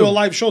supposed to Wind do a 2.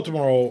 live show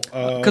tomorrow.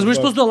 Because we're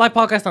supposed to do a live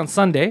podcast on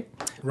Sunday,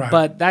 Right.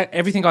 but that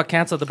everything got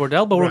canceled at the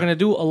bordel. But we're Right. gonna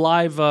do a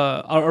live.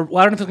 Well, I don't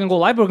know if it's gonna go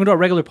live, but we're gonna do a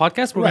regular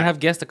podcast. We're Right. gonna have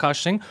guest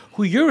Akash Singh,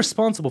 who you're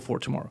responsible for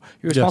tomorrow.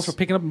 You're responsible Yes. for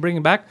picking up and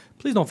bringing back.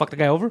 Please don't fuck the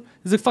guy over.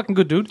 He's a fucking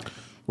good dude.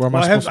 Where am I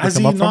Well, supposed to has pick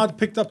he him up from? not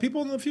picked up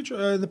people in the future?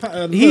 In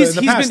the He's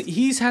past?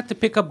 he's had to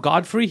pick up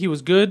Godfrey. He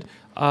was good.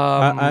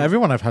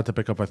 Everyone I've had to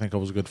pick up, I think I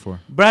was good for.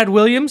 Brad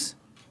Williams.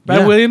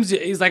 Brad Yeah. Williams,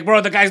 he's like,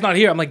 bro, the guy's not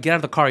here. I'm like, get out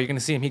of the car. You're going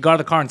to see him. He got out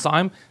of the car and saw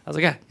him. I was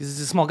like, yeah, he's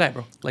a small guy,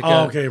 bro. Like,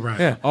 Oh, okay, right.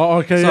 Yeah. Oh,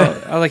 okay. So Yeah.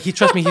 I was like, he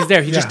trusts me. He's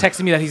there. He just Yeah.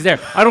 texted me that he's there.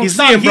 I don't He's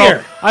see not him, bro.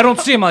 here. I don't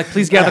see him. I'm like,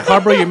 please get out of the car,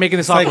 bro. You're making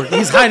this awkward. Like,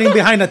 he's hiding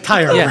behind a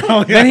tire, yeah.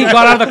 bro. Then he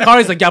got out of the car.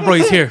 He's like, yeah, bro,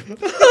 he's here.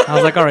 I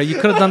was like, all right, you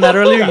could have done that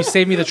earlier. You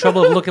saved me the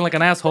trouble of looking like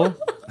an asshole.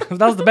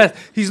 That was the best.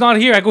 He's not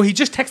here. I go, he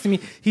just texted me.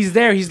 He's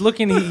there. He's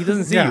looking. He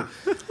doesn't see Yeah.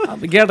 you.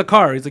 I'm like, get out of the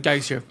car. He's like, yeah,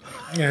 he's here.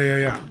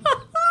 Yeah.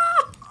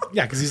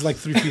 Yeah, because he's like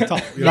 3 feet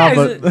tall. You No,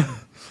 know? is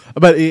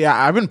but yeah,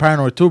 I've been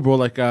paranoid too, bro.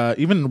 Like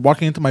even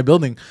walking into my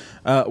building,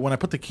 when I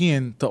put the key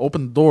in to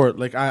open the door,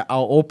 like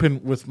I'll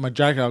open with my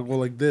jacket. I'll go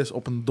like this,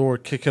 open the door,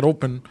 kick it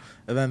open,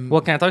 and then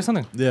Well, can I tell you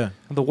something? yeah.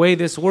 The way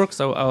this works,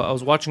 I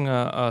was watching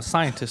a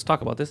scientist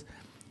talk about this.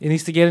 It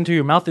needs to get into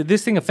your mouth.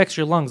 This thing affects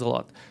your lungs a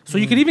lot. So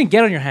you could even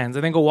get on your hands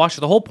and then go wash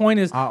it. The whole point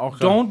is Okay.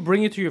 don't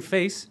bring it to your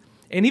face.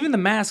 And even the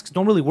masks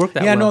don't really work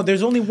that Yeah, well. no,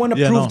 there's only one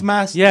Yeah, approved no.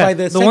 mask Yeah, by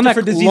the the Center one that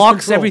for Disease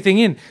locks Control. everything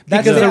in.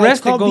 That's Because the it's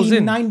rest, it called goes the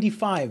in.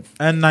 95.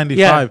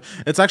 N95.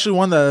 It's actually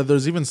one that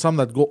there's even some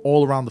that go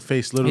all around the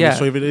face, literally. Yeah,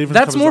 So if it even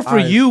that's covers more the for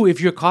eyes. you if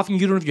you're coughing.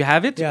 You don't know if you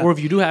have it, Yeah. or if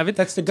you do have it,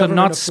 That's the to government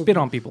not approved spit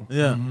one. on people.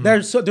 Yeah.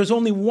 There's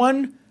only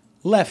one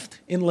left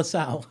in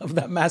LaSalle of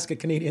that mask at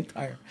Canadian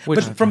Tire.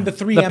 Which- but from the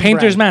 3M The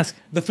painter's brand. mask.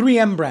 The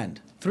 3M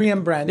brand.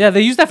 3M brand. Yeah,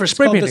 they use that for It's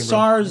spray called the painting, bro.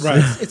 SARS.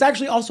 Right. It's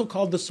actually also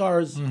called the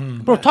SARS.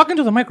 Bro, talking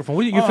to the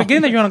microphone. You're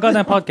forgetting that you're on a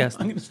goddamn podcast.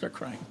 I'm going to start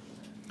crying.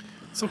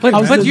 It's okay, But,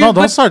 man. but you, No, don't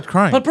but- start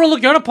crying. But bro,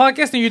 look, you're on a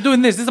podcast and you're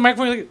doing this. This is a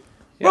microphone. You're like,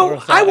 yeah, Bro,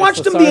 so I it's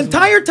watched the him the SARS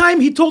entire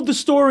time he told the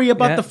story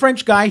about Yeah. the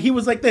French guy. He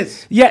was like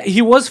this. Yeah,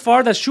 he was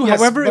far. That's true. Yes,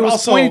 However, it but was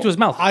also, pointing to his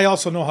mouth. I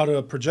also know how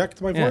to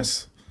project my Yeah.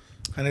 voice,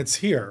 and it's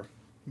here.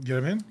 You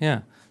know what I mean? Yeah.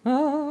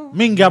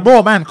 Minga,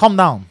 bro, man, calm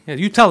down. Yeah,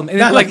 you tell him. And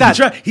like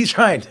that. He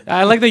tried.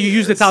 I like that you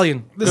used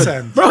Italian.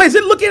 Listen. Bro, is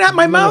it looking at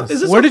my mouth?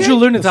 Is this Where did okay? you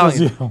learn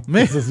Italian?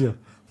 Me?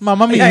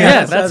 Mamma mia.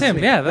 Yeah, that's him.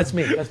 me. Yeah, That's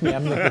me. That's me.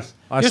 I'm like this.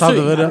 I Yeah, saw so-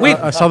 the video. wait.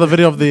 I saw the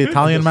video of the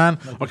Italian man.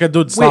 Okay,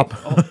 dude, stop.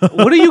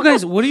 What are you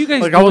guys? What are you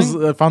guys Like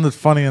doing? I found it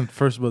funny at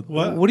first, but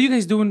What? What are you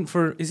guys doing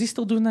for? Is he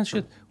still doing that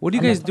shit? What are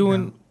you guys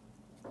doing?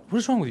 What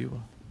is wrong with you,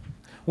 bro?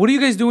 What are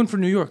you guys doing for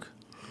New York?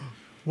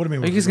 What do you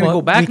mean? Are you guys Well, gonna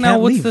go back we now?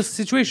 can't What's leave. the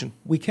situation?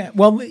 We can't.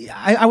 Well,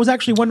 I was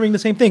actually wondering the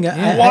same thing.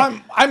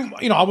 Well, I'm,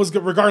 I was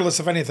regardless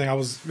of anything. I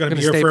was gonna be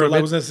Gonna here stay for. for a I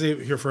bit? was gonna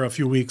stay here for a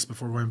few weeks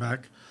before going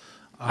back.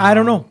 I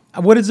don't know.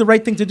 What is the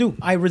right thing to do?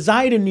 I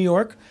reside in New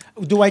York.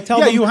 Do I tell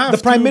Yeah, them? you have the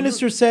Prime to-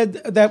 Minister said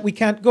that we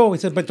can't go. He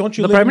said, but don't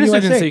you The live prime in minister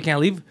USA? didn't say you can't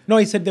leave. No,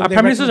 he said Our they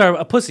prime ministers recommend-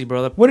 are a pussy,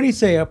 bro. What did he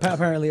say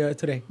apparently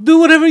today? Do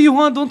whatever you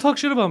want. Don't talk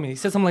shit about me. He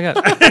said something like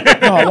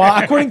that. No,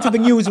 well, according to the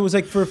news, it was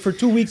like for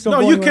 2 weeks. Don't No,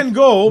 go you anywhere. can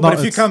go, but No,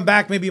 if you it's- come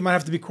back, maybe you might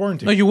have to be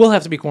quarantined. No, you will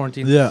have to be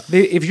quarantined. Yeah.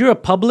 If you're a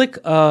public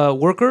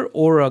worker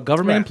or a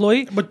government Right.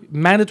 employee, but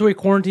mandatory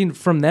quarantine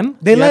from them.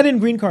 They Yeah. let in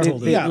green card They,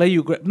 holders. they Yeah. let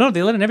you. No,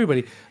 they let in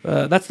everybody.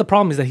 That's the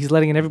problem is that he's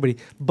letting in everybody.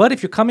 But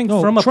if you're coming No,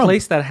 from a Trump.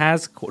 place that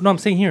has, no, I'm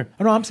saying here.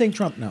 Oh, no, I'm saying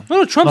Trump now.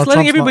 No, Trump's No, letting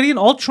Trump's everybody not. in.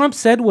 All Trump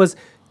said was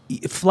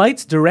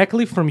flights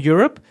directly from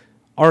Europe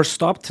are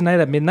stopped tonight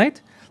at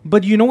midnight.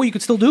 But you know what you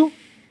could still do?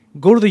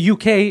 Go to the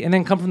UK and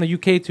then come from the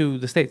UK to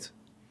the States.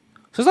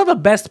 So it's not the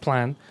best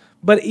plan,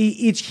 but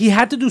he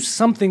had to do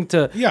something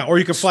to. Yeah, or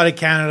you could fly to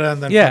Canada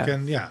and then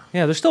fucking Yeah,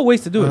 there's still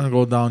ways to do I'm it. gonna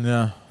go down.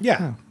 Yeah.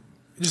 yeah.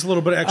 Just a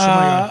little bit of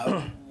extra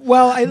money.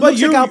 Well, it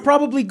looks like you- I'll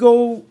probably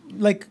go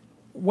like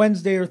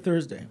Wednesday or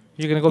Thursday.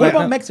 You're gonna go What back.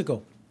 about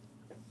Mexico?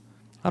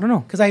 I don't know.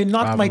 Because I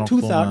knocked have my no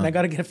tooth clue, out man. and I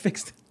got to get it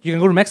fixed. You're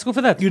gonna go to Mexico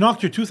for that? You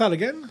knocked your tooth out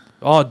again?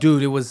 Oh,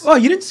 dude, it was. Oh,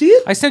 you didn't see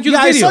it? I sent you Yeah,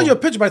 the I video. saw you a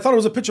picture, but I thought it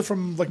was a picture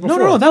from like before.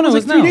 no, that No, was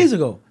it's like 3 now. days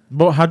ago.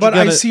 But how'd you But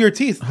get I it? see your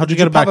teeth. How'd you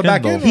Did get it back pop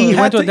in, though? He went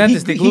had to a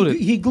dentist, they glued it.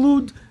 He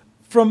glued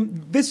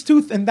from this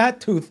tooth and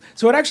that tooth,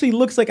 so it actually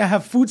looks like I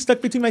have food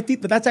stuck between my teeth,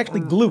 but that's actually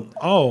glue.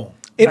 Oh.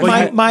 It,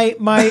 But my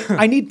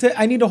I need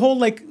to whole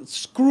like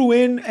screw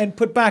in and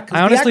put back. 'cause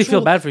I honestly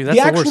feel bad for you. That's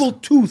the the worst. actual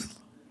tooth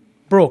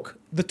broke.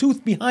 The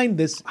tooth behind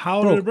this.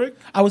 How did it break?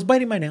 I was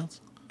biting my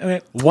nails. I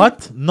mean,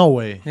 What? No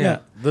way. yeah.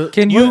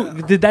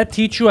 Did that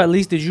teach you at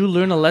least? Did you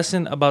learn a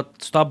lesson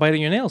about stop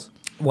biting your nails?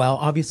 Well,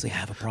 obviously I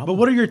have a problem. But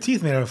what are your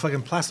teeth made out of?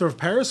 Fucking plaster of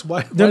Paris?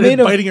 Why? They're why made did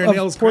of, biting your of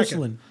nails crack it?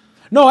 porcelain.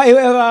 No,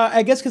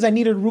 I guess because I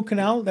needed a root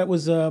canal that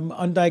was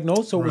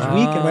undiagnosed, so it was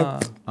weak. And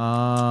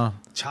went,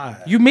 Child.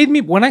 You made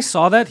me when I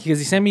saw that because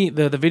he sent me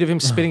the video of him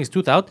spitting his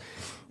tooth out.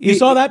 you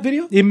saw that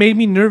video? It made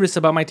me nervous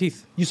about my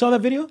teeth. You saw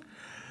that video?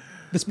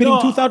 The spitting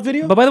No, tooth out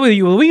video? But by the way,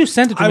 when you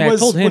sent it to me, I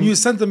told him. When you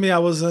sent it to me, I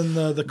was in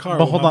the car.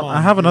 But with hold my on, mom.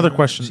 I have another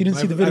question. She didn't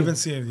see the I video. haven't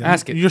seen it yet.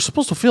 Ask it. You're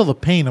supposed to feel the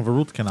pain of a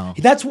root canal.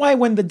 That's why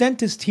when the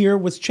dentist here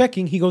was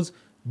checking, he goes,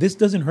 "This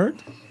doesn't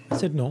hurt." I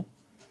said, "No."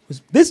 He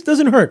goes, "This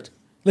doesn't hurt."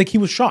 Like he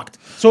was shocked.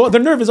 So the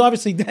nerve is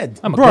obviously dead.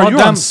 I'm a Bro, you're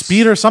goddamn on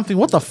speed or something.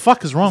 What the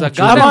fuck is wrong He's a with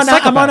you? goddamn I'm on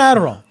psychopath.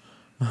 Adderall.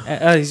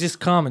 He's just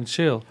calm and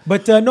chill.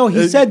 But no,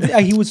 he said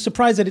he was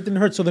surprised that it didn't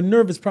hurt. So the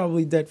nerve is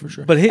probably dead for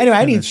sure. But anyway,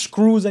 I need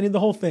screws. I need the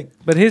whole thing.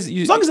 But As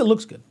long as it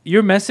looks good.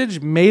 your message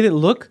made it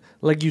look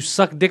like you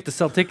suck dick to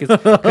sell tickets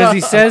because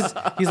he says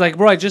he's like,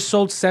 bro, I just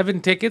sold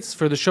 7 tickets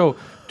for the show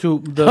to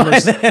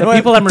the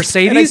people at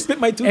Mercedes, spit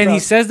my tooth and he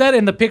out. says that,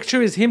 and the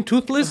picture is him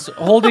toothless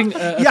holding.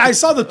 Yeah, I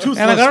saw the toothless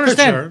and I don't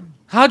understand. picture.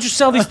 How'd you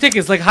sell these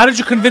tickets? Like, how did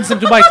you convince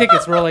them to buy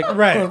tickets, bro? Like,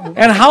 Right.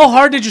 And how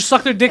hard did you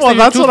suck their dicks? Well, till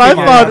your that's tooth what I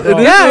came thought. out? It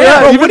is- Yeah,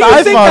 Bro, even what do you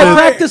I think thought I it.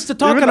 practiced to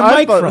talk Even on a I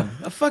mic thought- from?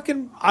 A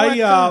fucking. Oh, No,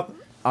 that's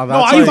I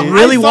why thought- he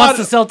really I wants thought-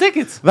 to sell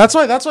tickets. That's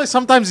why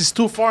sometimes he's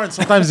too far and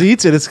sometimes he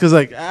eats it. It's because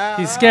like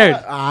He's scared.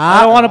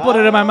 I don't want to put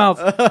it in my mouth.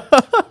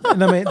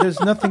 And I mean, there's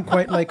nothing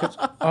quite like it.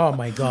 Oh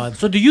my god.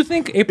 So, do you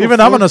think April?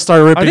 even I'm 4th gonna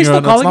start ripping Are they you. still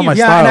And that's calling not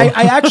you? my Yeah, and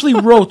style. I actually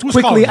wrote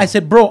quickly. calling I you?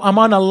 said, "Bro, I'm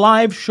on a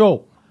live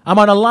show. I'm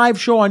on a live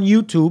show on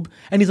YouTube."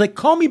 And he's like,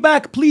 "Call me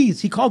back,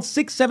 please." He called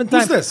 6, 7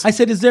 Who's times. this? I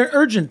said, "Is there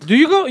urgent?" Do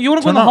you go? You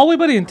want to go in the up. hallway,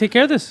 buddy, and take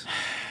care of this?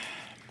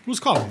 Who's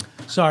calling?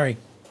 Sorry.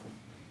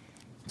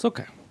 It's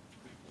okay.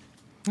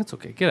 It's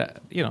okay. Get out.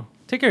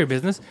 Take care of your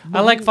business.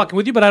 I like fucking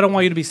with you, but I don't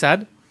want you to be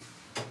sad.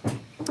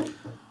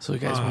 So, you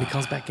guys, when he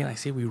comes back in, I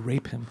say we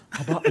rape him.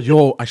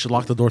 Yo, I should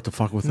lock the door to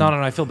fuck with him. No,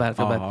 I feel bad. I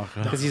feel bad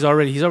okay. because he's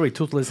already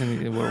toothless,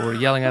 and we're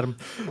yelling at him.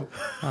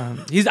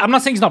 I'm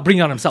not saying he's not bringing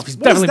it on himself. He's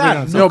definitely that? bringing it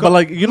on himself. Yo, but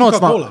like it's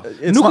Nuka-Cola. not.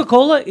 It's Nuka not.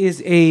 Cola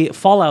is a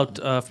Fallout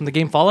from the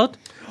game Fallout.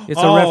 It's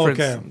a reference.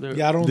 Okay. There-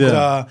 Yeah, I don't.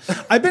 Yeah.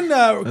 I've been.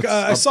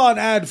 I saw an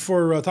ad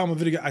for Tom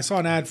Video. I saw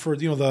an ad for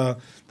the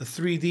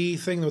 3D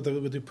thing with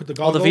the put the Oh,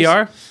 goggles. the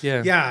VR.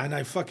 Yeah. Yeah, and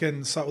I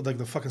fucking saw it with like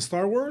the fucking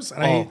Star Wars,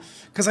 and Oh.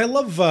 because I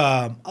love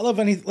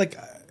any like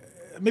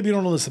maybe you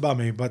don't know this about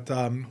me, but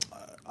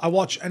I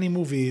watch any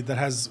movie that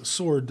has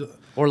sword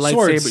Or lightsaber.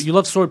 swords. You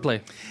love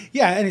swordplay.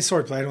 Yeah, any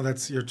swordplay. I know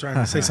you're trying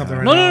to say something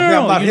right No, now. no, Yeah,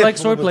 no, I'm not you hip,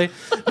 like but- swordplay.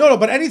 No,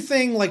 but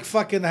anything like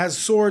fucking that has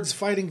swords,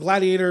 fighting,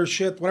 gladiator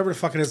shit, whatever the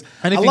fuck it is.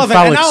 Anything I love it.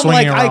 And phallic now I'm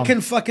swinging like, I around.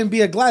 can fucking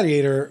be a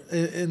gladiator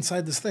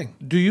inside this thing.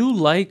 Do you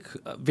like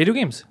video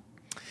games?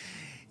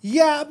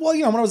 Yeah, well,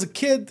 when I was a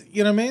kid,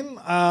 you know what I mean?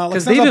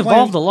 Because they've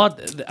evolved a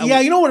lot. Yeah,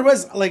 you know what it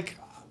was? Like,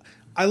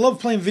 I love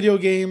playing video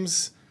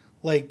games.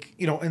 Like,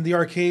 in the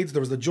arcades,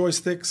 there was the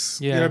joysticks.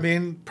 You know Yeah. what I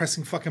mean?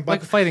 Pressing fucking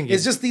buttons. Like a fighting game.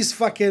 It's just these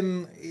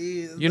fucking...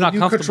 You're not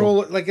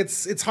comfortable. Like,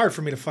 it's hard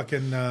for me to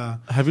fucking...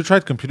 Have you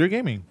tried computer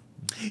gaming?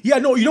 Yeah,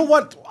 no, you know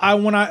what?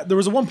 There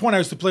was one point I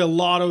used to play a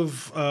lot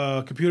of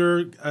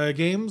computer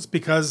games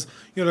because,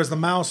 there's the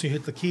mouse, you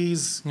hit the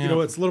keys,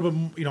 it's a little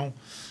bit,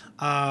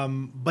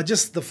 but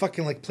just the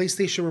fucking like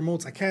PlayStation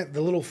remotes, I can't.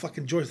 The little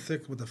fucking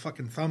joystick with the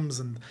fucking thumbs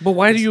and. But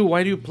why do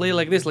you play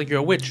like this? Like you're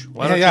a witch?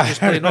 Why don't you just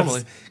play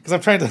normally? Because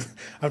I'm trying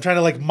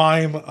to like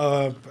mime.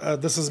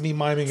 This is me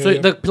miming. So a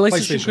the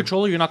PlayStation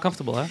controller, you're not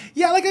comfortable, huh?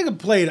 Yeah, like I could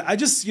play it. I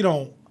just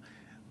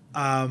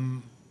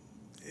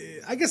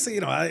I guess I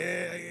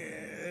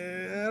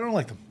don't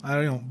like them. I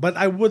don't know, but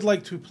I would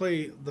like to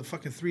play the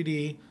fucking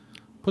 3D.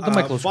 Put the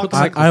mic close. Put the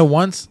boxing. mic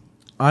close.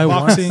 I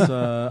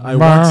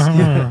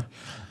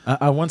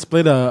once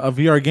played a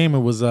VR game. It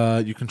was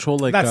you control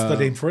like That's the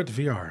name for it,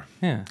 VR.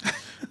 Yeah.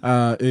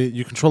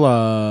 You control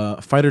a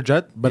fighter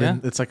jet, but Yeah.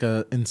 it's like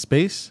in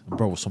space.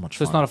 Bro, it was so much So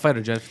fun. it's not a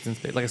fighter jet. It's in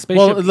space, like a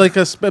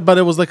spaceship. Well, but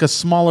it was like a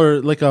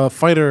smaller, like a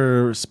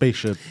fighter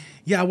spaceship.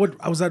 Yeah,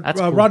 I was at That's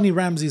cool. Rodney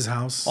Ramsey's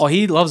house. Oh,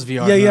 he loves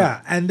VR.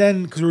 Yeah. And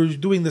then because we were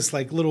doing this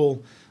like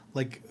little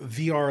like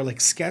VR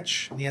like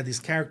sketch, and he had these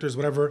characters,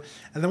 whatever.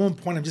 And then at one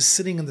point, I'm just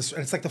sitting in this,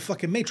 and it's like the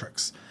fucking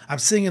Matrix. I'm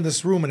sitting in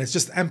this room, and it's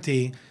just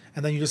empty.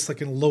 And then you just like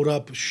can load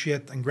up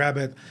shit and grab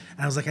it. And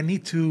I was like, I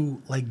need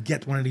to like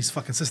get one of these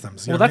fucking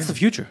systems. You Well, know what that's I the mean?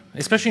 future,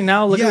 especially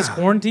now. Look at this Yeah.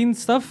 quarantine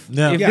stuff.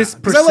 Yeah. If Yeah, this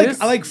 'cause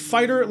persists, I like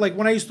fighter. Like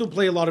when I used to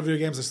play a lot of video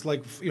games, it's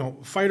like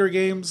fighter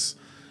games,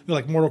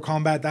 like Mortal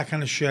Kombat, that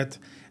kind of shit,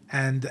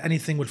 and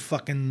anything with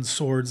fucking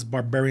swords,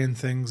 barbarian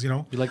things. You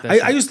like that I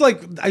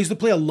shit. I used to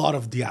play a lot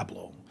of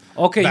Diablo.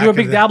 Okay, back you're a in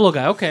big the- Diablo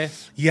guy. Okay.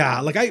 Yeah,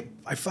 like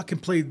I fucking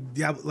played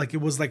Diablo. Like it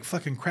was like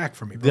fucking crack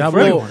for me. Bro. Diablo-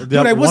 For anyone.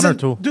 Diablo I 1 or wasn't.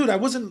 2? Dude, I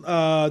wasn't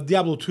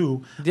Diablo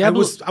 2.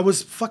 Diablo- I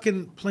was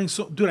fucking playing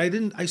so. Dude, I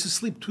used to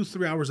sleep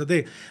 2-3 hours a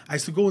day. I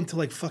used to go into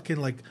like fucking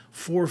like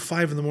 4 or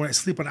 5 in the morning. I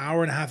sleep an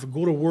hour and a half and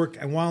go to work.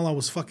 And while I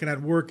was fucking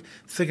at work,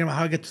 thinking about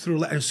how I get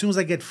through. And as soon as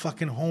I get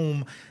fucking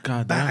home,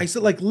 God back, damn. I used to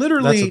like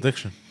literally. That's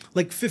addiction.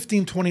 Like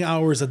 15, 20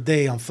 hours a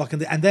day on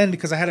fucking. And then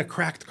because I had a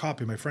cracked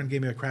copy, my friend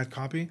gave me a cracked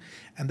copy.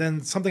 And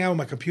then something happened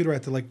with my computer. I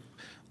had to like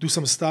do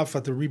some stuff, I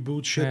had to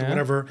reboot shit or Yeah.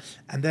 whatever.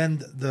 And then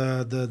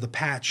the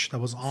patch that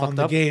was on Fucked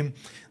the up? game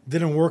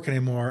didn't work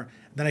anymore.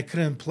 Then I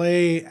couldn't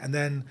play. And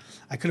then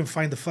I couldn't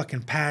find the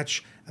fucking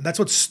patch. And that's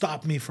what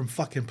stopped me from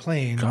fucking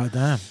playing. God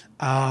damn.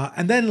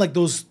 And then like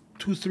those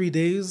 2-3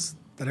 days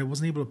that I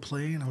wasn't able to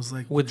play, and I was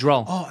like,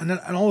 Withdrawal. Oh, and then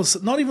and all of a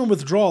sudden, not even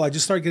withdrawal. I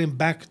just started getting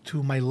back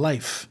to my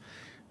life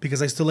because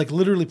I still like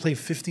literally play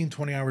 15,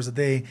 20 hours a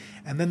day.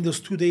 And then those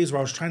 2 days where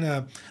I was trying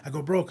to, I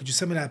go, bro, could you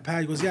send me that pad?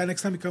 He goes, yeah,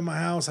 next time you come to my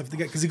house, I have to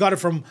get, because he got it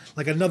from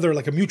like another,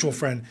 like a mutual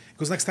friend. He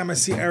goes, next time I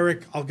see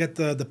Eric, I'll get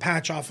the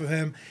patch off of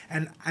him.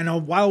 And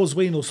while I was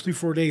waiting those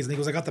 3-4 days, and he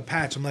goes, I got the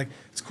patch. I'm like,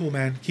 it's cool,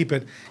 man, keep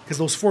it. Because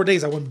those 4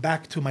 days I went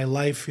back to my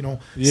life,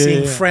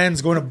 seeing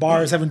friends, going to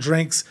bars, having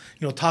drinks,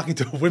 talking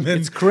to women.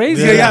 It's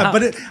crazy. Yeah, Yeah.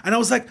 But and I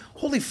was like,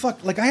 holy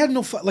fuck! Like I had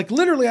no like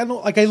literally, I know,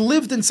 like I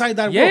lived inside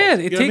that Yeah, world.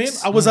 it You know what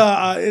takes- I mean? I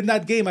was in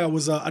that game. I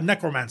was a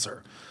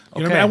necromancer.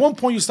 You know what I mean? Okay. At one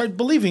point, you start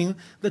believing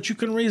that you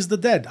can raise the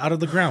dead out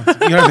of the ground.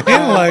 You know what I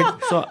mean?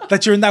 Like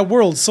that you're in that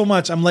world so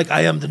much. I'm like,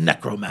 I am the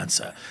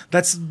necromancer.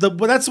 That's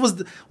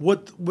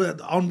what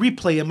on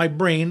replay in my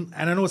brain.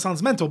 And I know it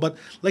sounds mental, but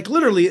like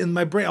literally in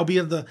my brain, I'll be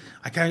in the.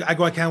 I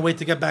can't wait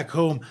to get back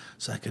home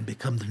so I can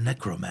become the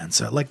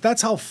necromancer. Like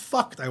that's how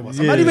fucked I was.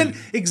 I'm not even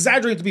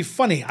exaggerating to be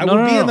funny. I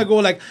would be in the go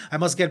like, I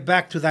must get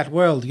back to that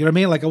world. You know what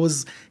I mean? Like I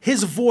was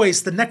his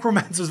voice, the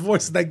necromancer's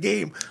voice in that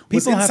game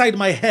was People have- inside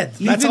my head.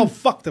 That's how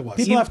fucked it was.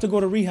 People have to go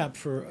to rehab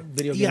for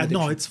video game Yeah, addiction.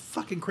 no, it's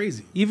fucking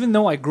crazy. Even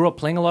though I grew up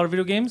playing a lot of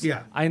video games,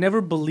 Yeah. I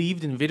never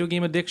believed in video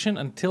game addiction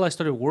until I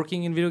started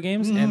working in video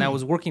games, and I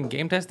was working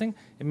game testing.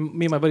 And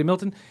me and my buddy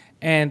Milton,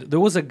 and there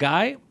was a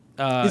guy.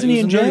 Isn't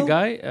he was in a nerdy jail?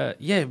 guy.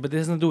 Yeah, but this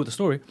has nothing to do with the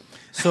story.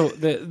 So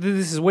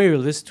this is way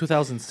early. This is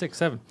 2006,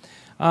 7.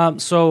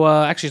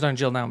 Actually, he's not in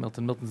jail now.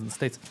 Milton's in the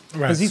States.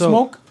 Right. Does he So-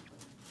 smoke?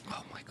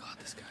 Oh my god,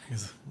 this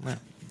guy.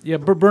 Yeah,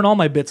 burn all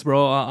my bits,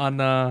 bro, on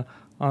the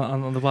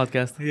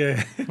podcast.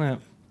 Yeah. Yeah.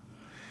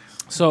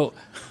 So,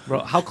 bro,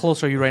 how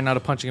close are you right now to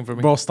punching him for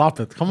me? Bro, stop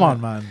it. Come on,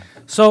 man.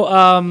 So,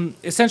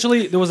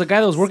 essentially, there was a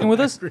guy that was working with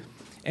us,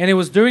 and it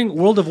was during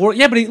World of War.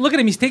 Yeah, but look at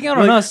him. He's taking out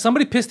on us.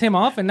 Somebody pissed him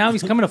off, and now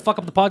he's coming to fuck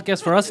up the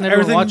podcast for us and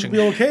everyone watching. Be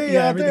okay?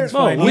 Yeah, everything's everything's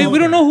fine. No, we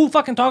don't know who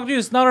fucking talked to you.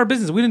 It's not our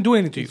business. We didn't do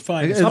anything to you. It's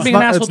fine. Stop being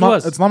an asshole to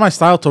us. It's not my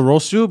style to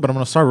roast you, but I'm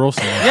gonna start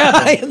roasting you. Yeah,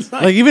 bro. It's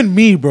not- Like even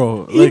me,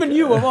 bro. even Like,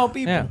 you of all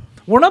people. Yeah.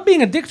 We're not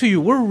being a dick to you.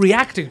 We're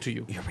reacting to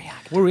you. You're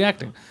reacting. We're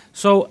reacting.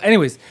 So,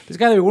 anyways, this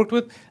guy that we worked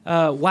with,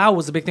 WoW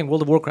was a big thing,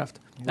 World of Warcraft.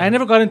 I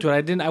never got into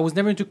it. I was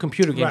never into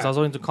computer games. Right. I was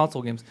always into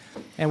console games.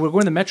 And we're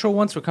going to Metro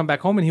once. We come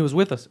back home, and he was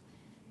with us.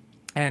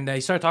 And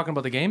he started talking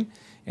about the game.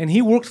 And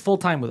he worked full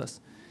time with us.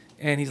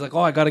 And he's like, oh,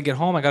 I got to get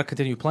home. I got to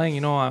continue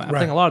playing. I'm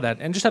playing a lot of that.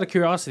 And just out of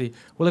curiosity,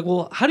 we're like,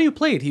 well, how do you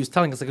play it? He was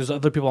telling us, like, there's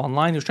other people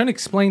online. He was trying to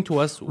explain to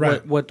us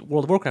Right. what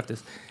World of Warcraft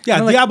is. Yeah,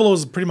 And I'm like, Diablo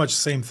is pretty much the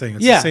same thing.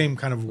 It's yeah. the same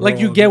kind of world. Like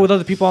you get with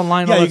other people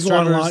online. Yeah, all you that go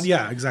servers. online.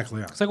 Yeah, exactly.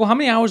 Yeah. It's like, well, how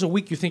many hours a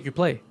week you think you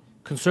play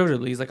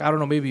conservatively? He's like, I don't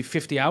know, maybe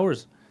 50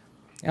 hours.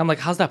 And I'm like,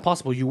 how's that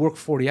possible? You work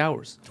 40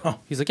 hours. Oh.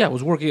 He's like, yeah,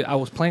 I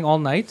was playing all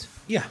night.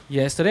 Yeah.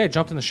 Yesterday, I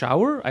jumped in the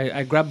shower.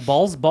 I grabbed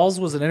Balls. Balls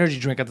was an energy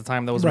drink at the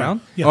time that was Right.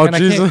 around. Yeah. Oh, and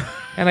Jesus.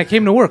 I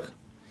came to work.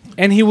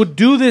 And he would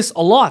do this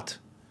a lot.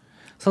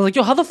 So I was like,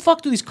 yo, how the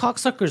fuck do these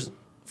cocksuckers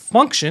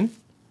function?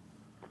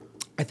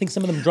 I think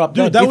some of them dropped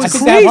Dude, dead. that I was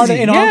think they have heart-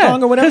 crazy. in Hong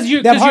Kong or whatever. Because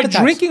you're, they have heart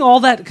attacks. drinking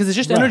all that, because it's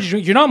just Right. energy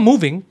drink. You're not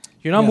moving.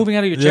 You're not Yeah. moving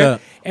out of your chair. Yeah.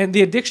 And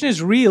the addiction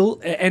is real.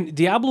 And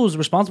Diablo is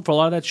responsible for a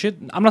lot of that shit.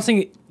 I'm not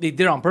saying they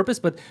did it on purpose,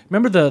 but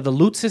remember the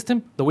loot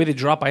system, the way they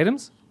drop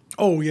items?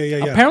 Oh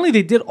yeah. Apparently,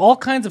 they did all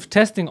kinds of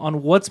testing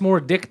on what's more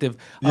addictive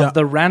Yeah. of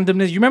the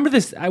randomness. You remember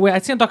this? I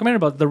seen a documentary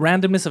about the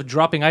randomness of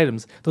dropping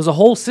items. There was a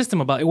whole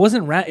system about it.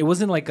 It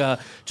wasn't like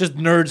just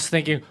nerds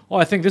thinking, oh,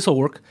 I think this will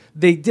work.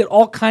 They did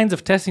all kinds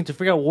of testing to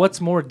figure out what's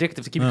more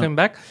addictive to keep you coming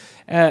back.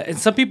 And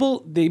some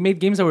people, they made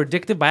games that were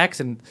addictive by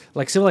accident,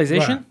 like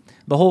Civilization. Right.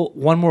 the whole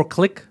one more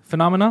click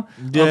phenomena.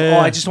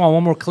 Yeah. I just want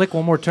one more click,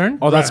 one more turn.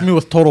 Oh, that's me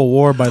with Total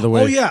War, by the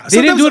way. Oh yeah,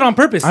 They didn't do it on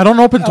purpose. I don't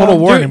open Total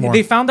War anymore.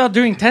 They found out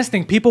during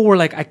testing, people were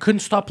like, I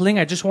couldn't stop playing.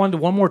 I just wanted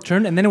one more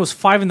turn, and then it was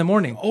 5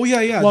 a.m. Oh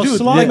yeah, Well, dude.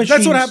 slot machines,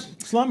 That's what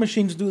happened. slot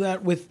machines do that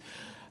with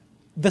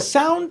the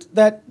sound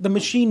that the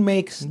machine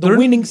makes, the Dun-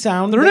 winning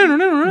sound. dun- dun- dun-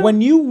 dun-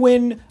 When you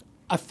win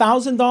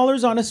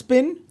 $1,000 on a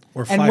spin,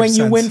 Or and 5 when you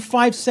cents. win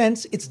 5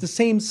 cents, it's the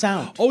same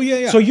sound. Oh, yeah,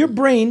 yeah. So your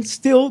brain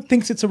still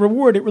thinks it's a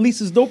reward. It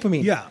releases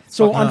dopamine. Yeah.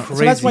 So, Fucking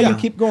so that's why crazy.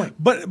 you keep going.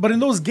 But in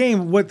those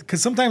games,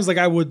 because sometimes like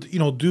I would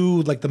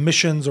do like the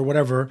missions or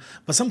whatever,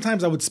 but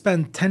sometimes I would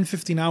spend 10,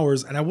 15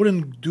 hours and I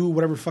wouldn't do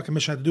whatever fucking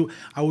mission I had to do.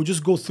 I would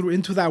just go through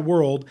into that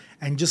world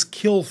and just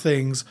kill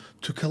things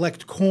to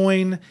collect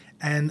coin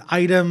and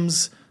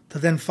items to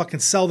then fucking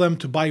sell them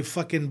to buy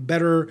fucking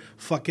better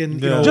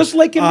fucking Just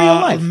like in real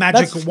life.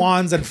 magic That's-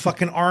 wands and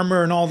fucking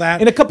armor and all that.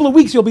 In a couple of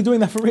weeks, you'll be doing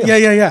that for real.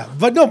 Yeah.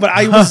 But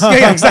I was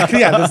exactly.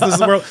 Yeah, this is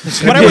the world.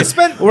 But I would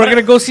spend. We're going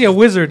to go see a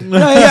wizard.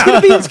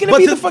 It's gonna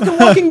be the fucking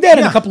Walking Dead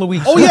in a couple of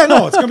weeks. Oh yeah,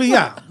 no, it's gonna be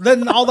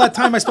Then all that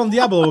time I spent on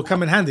Diablo will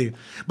come in handy.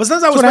 But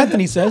sometimes I That's was what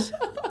Anthony says.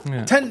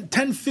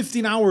 10,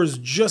 15 hours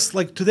just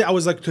like today. I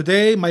was like,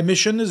 today my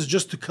mission is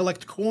just to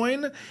collect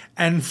coin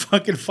and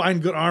fucking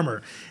find good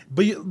armor.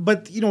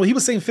 But he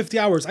was saying 50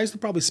 hours. I used to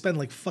probably spend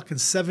like fucking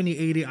 70,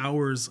 80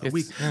 hours a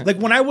week. Like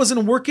when I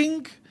wasn't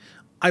working,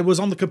 I was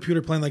on the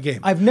computer playing the game.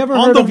 I've never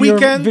on heard the of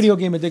weekend. your video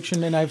game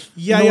addiction, and I've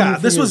known you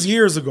for This was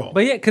years. years ago.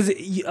 But yeah, because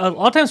a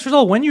lot of times, first of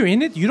all, when you're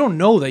in it, you don't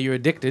know that you're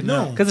addicted.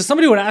 No. Because if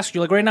somebody would ask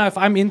you, like right now, if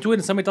I'm into it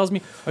and somebody tells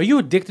me, are you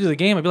addicted to the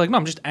game? I'd be like, no,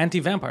 I'm just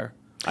anti-vampire.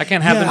 I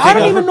can't have them take I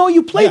don't over. even know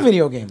you play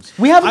video games.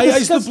 We haven't I used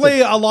discussed to play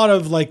it. a lot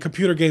of like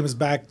computer games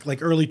back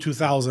like early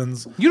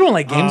 2000s. You don't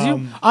like games,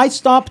 you? I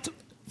stopped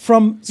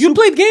from You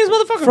played games,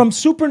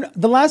 motherfucker?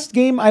 the last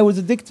game I was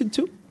addicted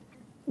to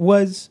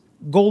was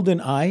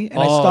Golden Eye, and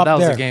I Oh, stopped that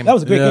was there. a game. That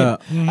was a great Yeah.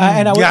 game.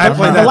 And I was, Yeah, I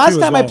played the that last too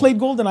as time I well. played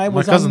Golden Eye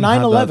was on cousin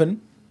had that.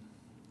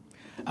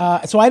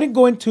 9/11. So I didn't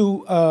go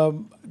into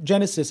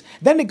Genesis.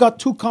 Then it got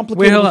too complicated.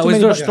 Wait, hold with on. too Was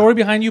many there a buttons. story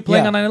behind you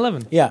playing Yeah. on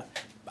 9/11? Yeah,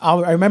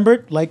 I remember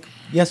it like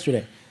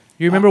yesterday.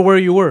 You remember where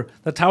you were?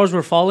 The towers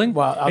were falling?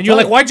 Well, I'll and you're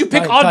tell like, why'd you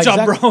pick I'll Odd Job,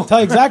 exact- bro? Tell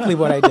you exactly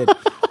what I did.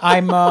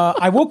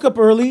 I woke up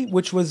early,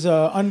 which was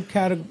I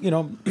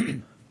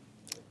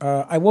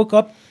woke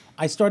up.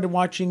 I started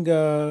watching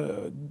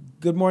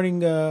Good Morning,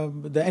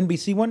 the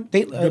NBC one.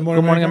 Good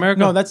Morning America?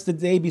 No, that's the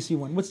ABC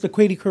one. What's the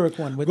Katie Couric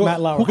one with Matt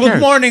Lauer? Good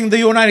morning, the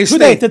United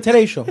Today, States. the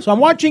Today Show. So I'm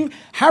watching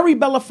Harry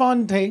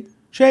Belafonte,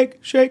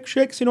 shake,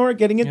 Sinora,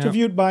 getting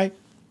interviewed by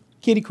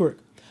Katie Couric.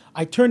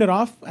 I turn it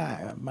off,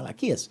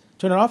 Malachias.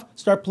 Turn it off,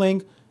 start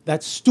playing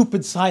that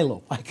stupid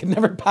silo. I can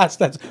never pass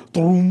that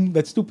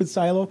stupid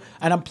silo.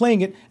 And I'm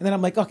playing it, and then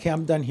I'm like, okay,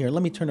 I'm done here.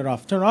 Let me turn it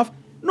off. Turn it off.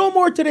 No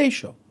more Today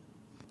Show.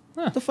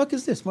 What the fuck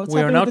is this? What's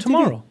We are happening now with the TV?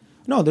 tomorrow.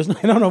 No, there's no.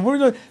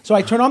 So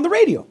I turn on the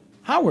radio.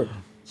 Howard.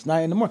 It's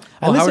 9 in the morning.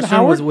 I Oh, listen Howard to Stern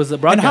Howard, was the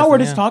and broadcaster,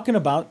 Howard is yeah. talking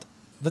about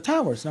the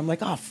towers. And I'm like,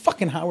 oh,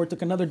 fucking Howard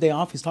took another day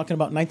off. He's talking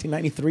about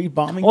 1993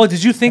 bombing. Oh,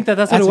 did you think that's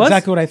what That's it was?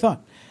 exactly what I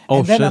thought. Oh,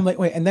 and then shit. I'm like,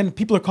 wait, and then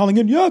people are calling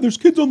in, yeah, there's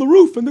kids on the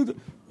roof. And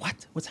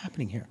what? What's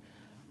happening here?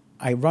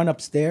 I run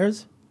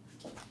upstairs,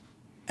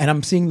 and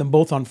I'm seeing them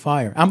both on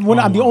fire. I'm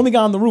the only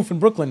guy on the roof in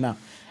Brooklyn now.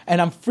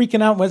 And I'm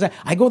freaking out.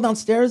 I go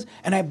downstairs,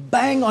 and I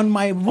bang on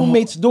my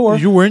roommate's door.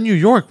 You were in New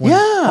York when... Yeah.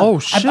 Oh,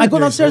 shit. I go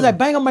you're downstairs, so- I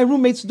bang on my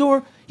roommate's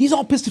door. He's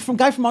all pissed from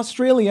guy from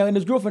Australia and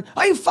his girlfriend.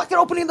 Are you fucking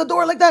opening the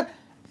door like that?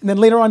 And then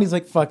later on, he's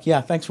like, fuck,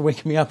 yeah, thanks for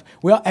waking me up.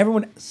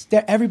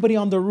 Everybody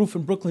on the roof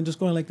in Brooklyn just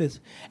going like this.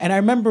 And I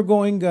remember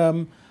going,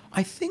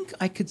 I think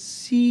I could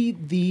see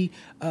the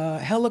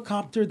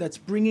helicopter that's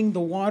bringing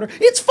the water.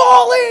 It's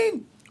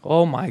falling!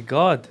 Oh, my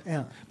God.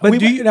 Yeah.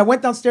 But And I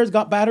went downstairs,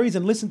 got batteries,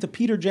 and listened to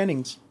Peter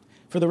Jennings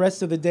for the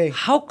rest of the day.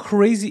 How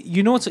crazy.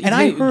 You know what's... And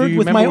I heard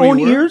with my own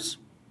ears.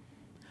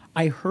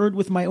 I heard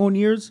with my own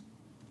ears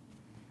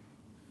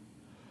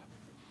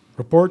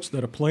reports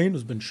that a plane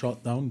has been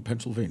shot down in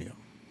Pennsylvania.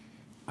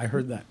 I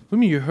heard that. What do you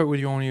mean you heard with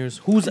your own ears?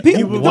 Who's...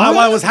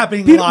 While it was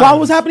happening Peter, live. while it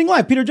was happening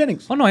live, Peter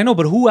Jennings. Oh, no, I know,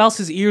 but who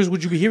else's ears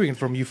would you be hearing it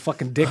from, you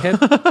fucking dickhead?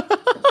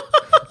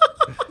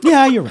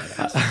 Yeah, you're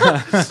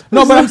right.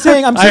 No, but I'm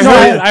saying,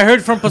 I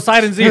heard from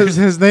Poseidon's ears.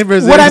 His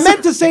neighbor's... what I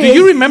meant to say Do is,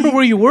 you remember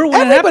where you were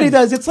when it everybody happened?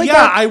 does. It's like Yeah,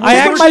 that. I It's like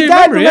actually my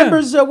dad remember, yeah.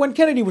 remembers when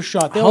Kennedy was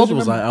shot. They How old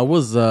always was I? remember. I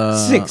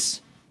was...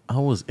 6. I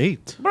was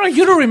 8. Bro,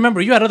 you don't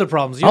remember. You had other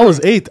problems. I was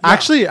 8.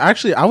 Actually,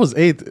 I was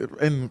 8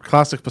 in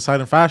classic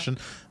Poseidon fashion.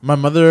 My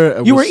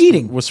mother You were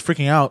eating. was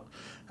freaking out.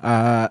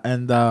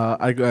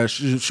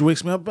 She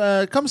wakes me up.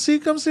 Come see.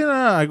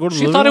 I go to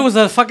She the thought it living was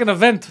a fucking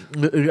event.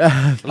 room.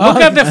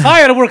 Look at the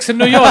fireworks in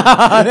New York.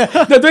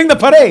 They're doing the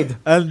parade.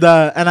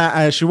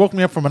 and she woke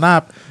me up from a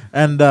nap.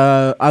 And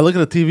I look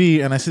at the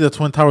TV and I see the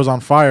Twin Towers on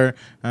fire.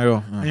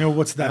 And I go,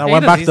 What's that? I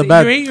went back to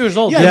bed. You're 8 years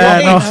old. Yeah, You're yeah,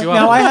 eight. no. You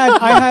Now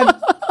are.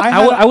 I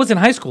I was in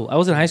high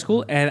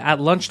school. And at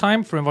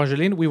lunchtime for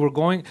Evangeline,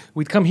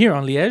 we'd come here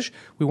on Liège.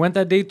 We went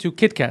that day to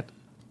Kit Kat.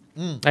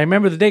 I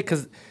remember the day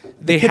because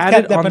they Kit had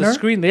Kat it on the dépanneur?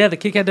 screen. Yeah, the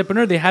Kit Kat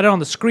dépanneur. They had it on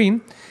the screen.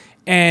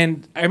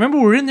 And I remember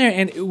we were in there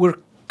and we're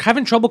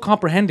having trouble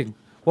comprehending.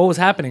 what was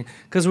happening.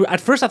 Because at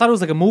first I thought it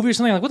was like a movie or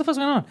something. Like, what the fuck's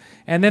going on?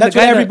 And then That's the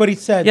guy what everybody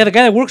said. Yeah, the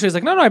guy that works there is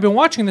like, no, I've been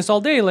watching this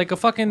all day, like a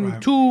fucking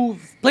 2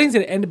 planes.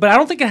 But I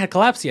don't think it had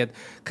collapsed yet.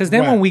 Because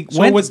then when we So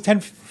went, it was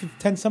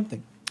 10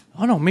 something.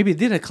 oh no, maybe it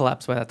did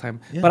collapse by that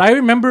time. But I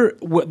remember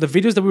the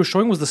videos that we were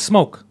showing was the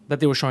smoke that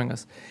they were showing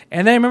us.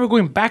 And then I remember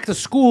going back to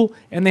school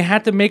and they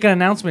had to make an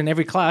announcement in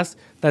every class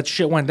that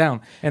shit went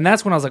down. And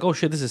that's when I was like, oh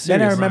shit, this is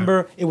serious. Then I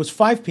remember it was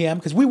 5 p.m.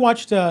 because we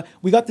watched,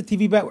 we got the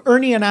TV back.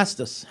 Ernie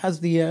Anastas has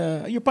the,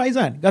 your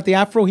paisan, got the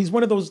afro. He's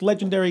one of those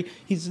legendary,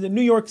 he's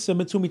New York's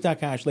Mitsumi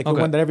Takahashi, like the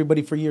one that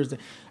everybody for years.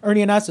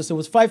 Ernie Anastas, it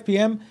was 5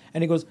 p.m.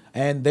 and he goes,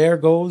 and there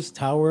goes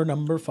tower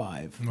number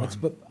 5.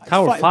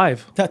 Tower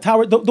 5?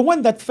 Tower, the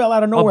one that fell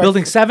out of Oh, nowhere.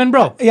 building 7,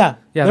 bro? Yeah.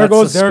 Yeah, there that's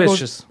goes,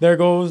 suspicious. there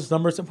goes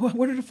number 7.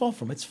 Where did it fall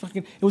from? It's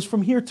fucking, it was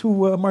from here to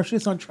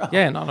Marchés Central.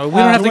 Yeah, no, we don't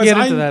have to get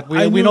into that.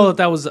 I We knew- know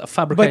that was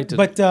fabricated.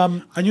 But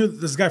I knew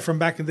this guy from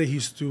back in the day. He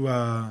used to.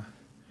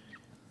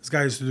 This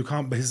guy used to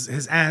do.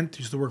 His aunt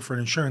used to work for an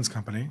insurance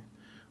company,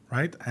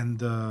 right? And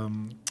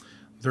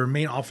their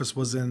main office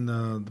was in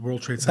the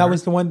World Trade Center. that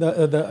was the one.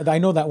 The I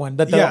know that one.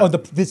 That Yeah. the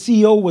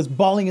CEO was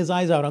bawling his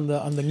eyes out on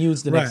the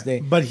news the next day.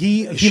 But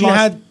she lost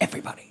had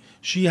everybody.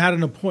 She had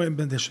an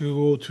appointment that she could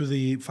go to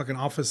the fucking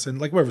office and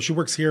like whatever. She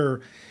works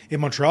here in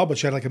Montreal, but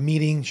she had like a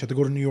meeting. She had to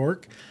go to New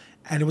York,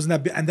 and it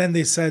wasn't that. And then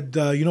they said,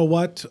 you know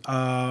what?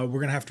 We're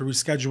gonna have to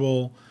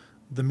reschedule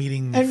the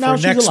meeting And for now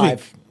she's next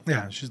alive. week.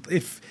 Yeah,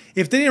 if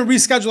they didn't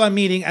reschedule that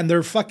meeting and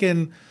their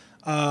fucking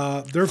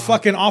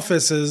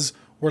offices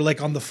were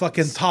like on the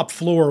fucking top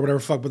floor or whatever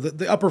fuck, but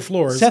the upper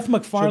floors. Seth should've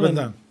been MacFarlane.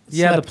 done.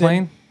 yeah, the slept in.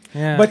 plane.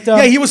 Yeah. But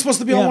Yeah, he was supposed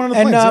to be on one of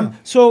the planes. And yeah.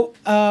 so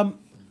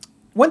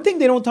one thing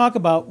they don't talk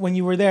about when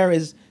you were there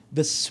is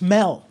the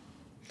smell.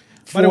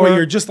 By the way, For-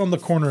 you're just on the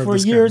corner of for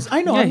this years. camera.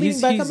 I know. Yeah, I'm leaning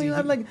he's- back. he's-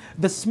 I'm like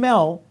the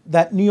smell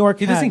that New York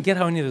He had. doesn't get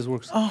how any of this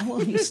works. Oh,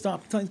 well, you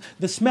stop.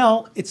 The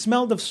smell, it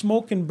smelled of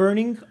smoke and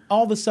burning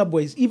all the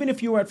subways. Even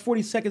if you were at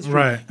 42nd Street,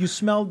 Right. you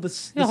smelled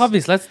Yeah,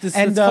 obviously.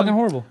 That's fucking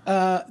horrible.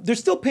 They're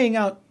still paying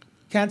out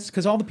cancer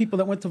because all the people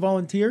that went to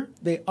volunteer,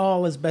 they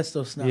all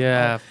asbestos now.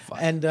 Yeah, Oh,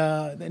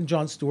 and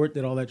John Stewart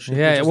did all that shit.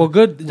 Yeah, which was- well,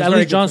 good. was At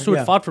very least John good for- Stewart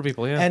yeah. fought for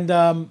people, yeah. And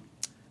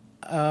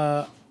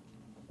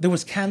there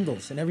was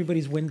candles in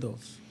everybody's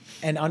windows,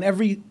 and on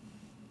every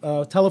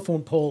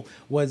telephone pole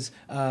was,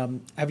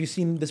 have you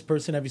seen this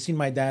person? Have you seen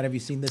my dad? Have you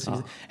seen this?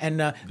 And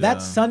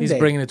that Sunday, He's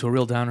bringing it to a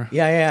real downer.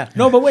 yeah.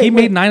 No, but wait, He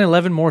wait. made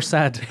 9/11 more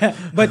sad.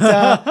 But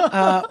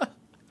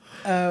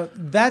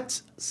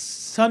that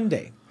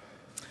Sunday,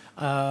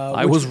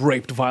 I was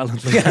raped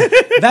violently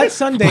that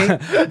Sunday,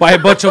 by a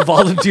bunch of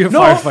volunteer no,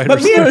 firefighters.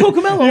 but me and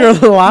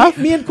Cocomello,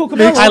 me and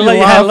Cocomello,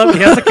 I love.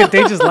 He has a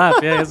contagious laugh.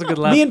 Yeah, he has a good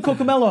laugh. me and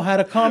Cocomello had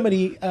a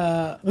comedy.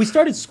 We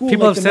started school.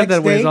 People like have the said next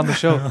that when he's day, on the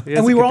show. He has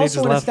and we a were contagious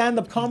also in a laugh.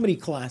 stand-up comedy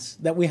class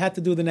that we had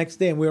to do the next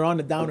day, and we were on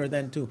a downer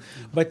then too.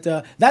 But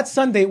that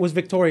Sunday was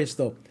victorious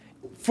though.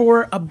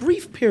 For a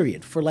brief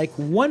period, for like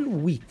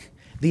 1 week,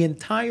 the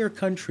entire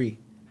country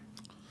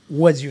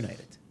was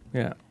united.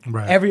 Yeah.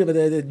 Right.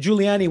 The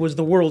Giuliani was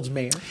the world's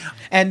mayor,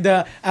 and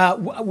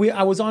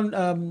I was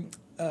on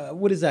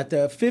what is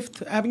that,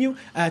 Fifth Avenue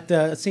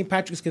at St.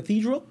 Patrick's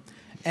Cathedral,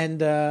 and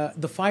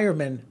the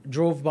firemen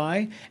drove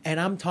by, and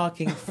I'm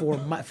talking for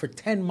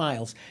 10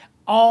 miles.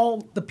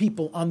 All the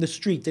people on the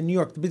street in New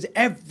York, because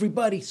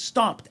everybody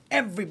stopped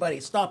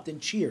and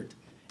cheered.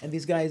 And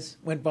these guys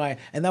went by,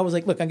 and that was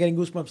like, look, I'm getting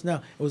goosebumps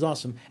now. It was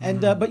awesome. And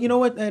but you know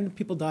what? And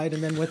people died,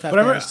 and then with But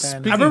I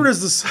Afghanistan. remember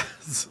there's this.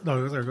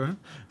 No, sorry, go ahead.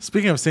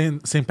 Speaking of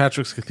St.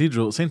 Patrick's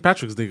Cathedral, St.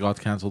 Patrick's Day got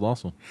canceled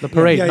also. The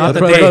parade, Yeah, not yeah, the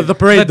the day. parade, the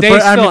parade, The the day's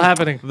parade, I still mean-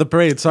 happening. The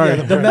parade, sorry.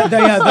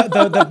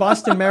 the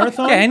Boston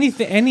Marathon. Yeah, but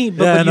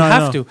Yeah, you no, I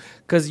have know. to,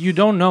 because you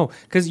don't know.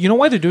 Because you know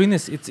why they're doing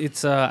this?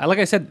 It's like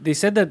I said, they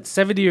said that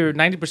 70 or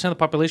 90% of the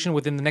population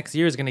within the next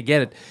year is going to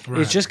get it.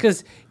 Right. It's just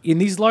because in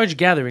these large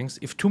gatherings,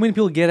 if too many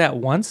people get it at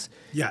once,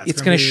 Yeah,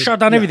 it's gonna going to be- shut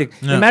down yeah. everything.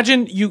 Yeah.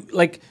 Imagine you,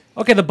 like,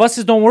 okay, the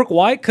buses don't work.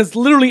 Why? Because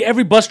literally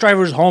every bus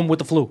driver is home with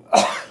the flu.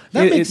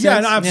 That makes It's- sense. yeah,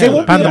 no, They absolutely.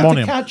 won't be able to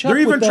Pandemonium. catch up They're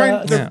even with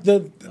trying.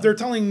 the They're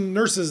telling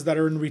nurses that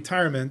are in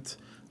retirement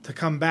to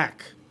come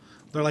back.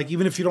 They're like,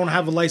 even if you don't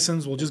have a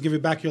license, we'll just give you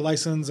back your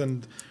license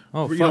and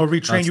Oh,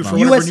 retrain That's you for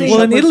nice. whatever USA new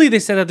Well, in shit- Italy, they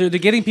said that they're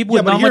getting people Yeah,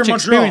 with but not here much in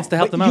Montreal- experience to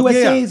help them out.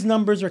 USA's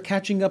numbers are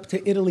catching up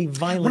to Italy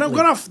violently. When I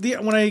got off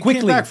when I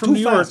Quickly, came back from too New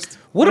York, fast.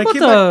 What when I about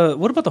came back-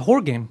 what about the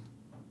horror game?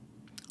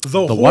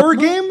 the what horror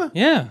now? game?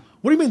 Yeah,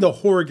 What do you mean the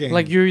horror game?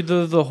 like you're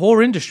the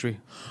horror industry.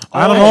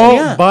 I don't Oh, know,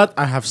 yeah. but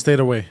I have stayed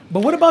away.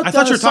 But what about I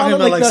thought you were talking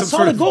about like some sort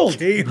solid of gold?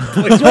 game.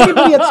 Is there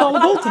anybody at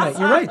solid gold tonight?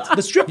 You're right.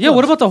 The strip. Yeah,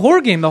 what clubs. about the horror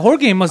game? The horror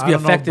game must I be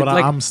don't know, affected. but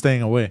like, I'm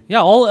staying away.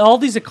 yeah, all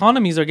these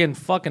economies are getting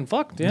fucking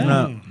fucked. Yeah.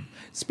 No.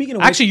 Speaking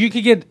of Actually, you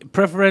could get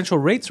preferential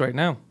rates right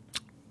now.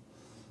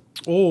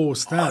 Oh,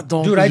 snap!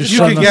 Dude, I you just-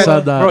 shouldn't you have can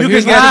said that. Bro, You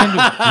here's can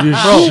what get- you You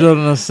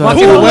shouldn't have said Fucking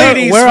Two that. wear-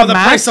 ladies wear for a the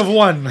mask. price of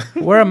one.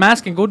 do. Wear a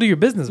mask and go do your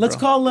business. let's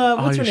bro. call what's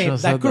you her should name?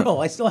 have That said that.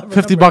 girl. I still have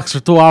her $50 number. for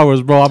 2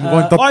 hours, bro. I'm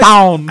going to Oh,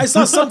 town. I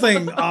saw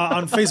something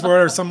on Facebook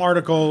or some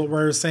article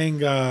where it's saying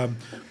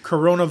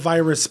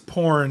coronavirus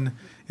porn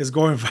is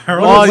going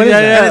viral. Oh, What is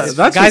yeah, that? yeah. What is it?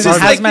 That's Guys in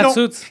just hazmat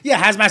suits.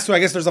 Yeah, hazmat suit. I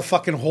guess there's a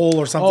fucking hole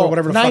or something or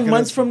whatever the fuck 9 it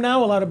months is. from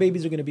now, a lot of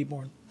babies are going to be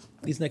born.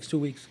 These next 2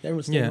 weeks,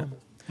 everyone's staying Yeah. home.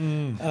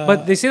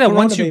 But they say that corona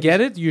once you babies.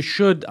 get it, you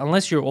should,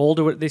 unless you're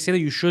older, they say that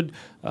you should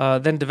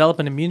then develop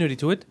an immunity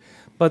to it.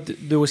 But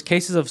there was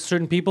cases of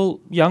certain people,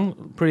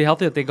 young, pretty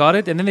healthy, that they got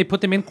it, and then they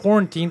put them in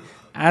quarantine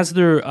as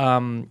their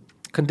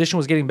condition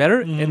was getting better,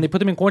 and they put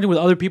them in quarantine with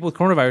other people with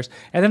coronavirus,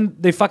 and then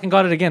they fucking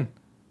got it again.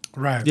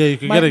 Right. Yeah, you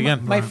can get it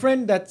again. My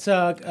friend that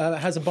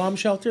has a bomb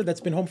shelter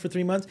that's been home for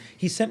 3 months,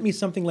 he sent me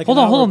something like Hold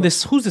an on, hold hour on. ago.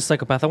 Who's this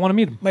psychopath? I want to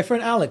meet him. My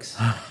friend Alex.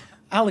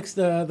 Alex,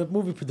 the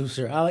movie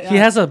producer. He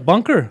has a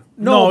bunker.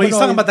 No, but he's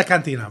talking about the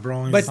cantina,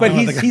 bro. But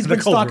talking about he's the been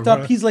Cobra, stocked up.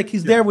 bro.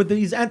 He's there with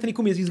he's Anthony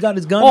Cumias. He's got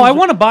his gun. Oh, I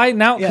want to buy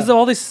now because Yeah.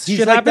 all this He's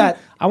shit like happened. that.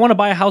 I want to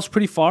buy a house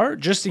pretty far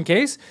just in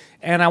case,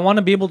 and I want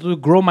to be able to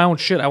grow my own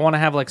shit. I want to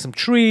have like some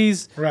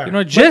trees, Right. you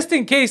know, just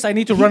in case I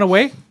need to run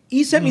away.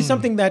 He sent me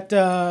something that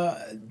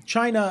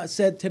China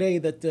said today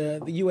that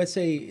the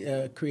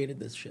USA created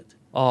this shit.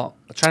 Oh,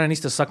 China needs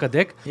to suck a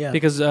dick. Yeah.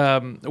 Because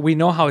we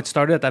know how it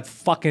started at that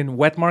fucking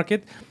wet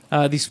market.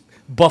 These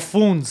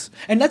buffoons.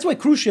 And that's why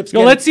cruise ships.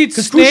 Yo, let's eat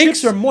because snakes. cruise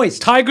ships are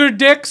moist. Tiger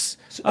dicks.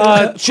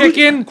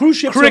 Chicken. cruise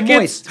ships are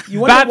crickets. moist. You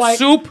wonder Bat why-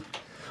 soup.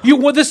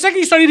 The second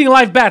you start eating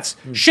live bats,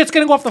 shit's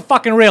gonna go off the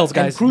fucking rails, And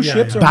guys. cruise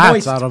ships are Bats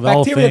moist. out of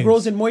all Bacteria things.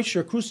 grows in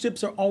moisture. Cruise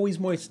ships are always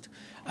moist.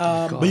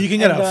 But you can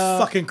get And, a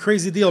fucking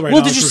crazy deal right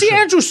Well, now. did you for see sure.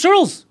 Andrew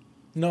Searles?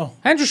 No.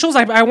 Andrew Schultz,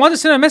 I wanted to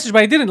send him a message,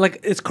 but I didn't. Like,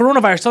 it's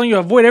coronavirus telling you to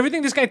avoid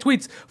everything. This guy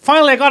tweets,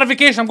 finally, I got a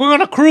vacation. I'm going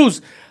on a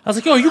cruise. I was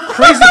like, yo, are you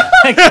crazy?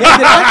 Like,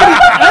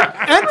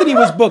 Anthony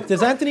was booked.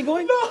 Is Anthony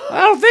going?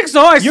 I don't think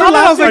so. I You're saw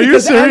that. I was laughing like,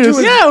 because Andrew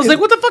is- yeah, I was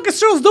like, what the fuck is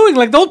Searles doing?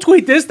 Like, don't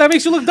tweet this. That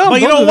makes you look dumb.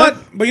 But you Don't know do that.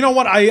 what? But you know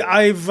what?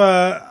 I've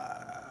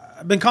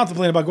been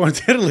contemplating about going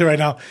to Italy right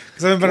now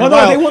because I haven't been Well, in a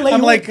no, while. they won't let I'm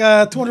you like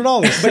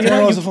 $200. But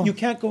 $200 you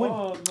can't go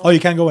in. Oh, you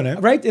can't go in, eh?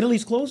 Right?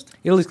 Italy's closed?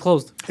 Italy's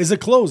closed. Is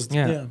it closed?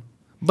 Yeah. Yeah.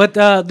 But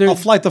I'll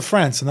there's. fly to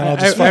France and then I'll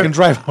just fucking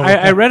drive over.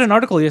 I read an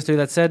article yesterday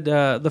that said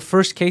the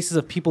first cases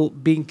of people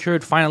being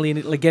cured finally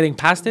and like getting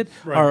past it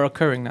are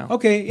occurring now.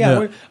 Okay,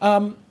 yeah. Yeah.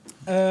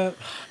 we're,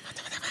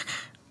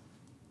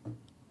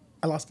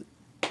 I lost it.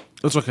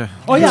 It's okay.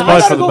 Oh, yeah. It's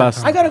probably for the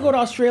best. I got to go to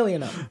Australia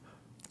now.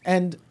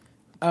 And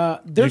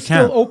they're You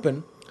still can't.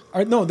 open.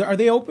 Are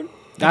they open?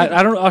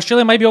 I don't.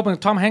 Australia might be open.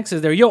 Tom Hanks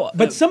is there. Yo,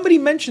 But somebody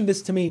mentioned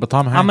this to me. But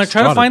Tom Hanks I'm gonna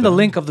try to got it, find the though.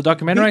 link of the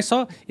documentary I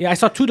saw. Yeah, I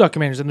saw 2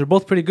 documentaries, and they're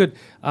both pretty good.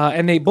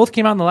 And they both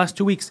came out in the last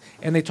 2 weeks.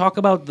 And they talk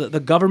about the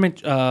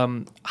government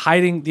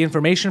hiding the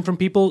information from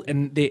people,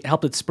 and they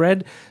helped it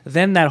spread.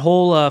 Then that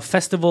whole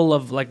festival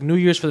of like New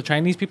Year's for the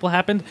Chinese people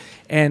happened,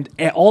 and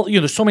all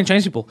there's so many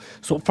Chinese people,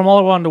 so from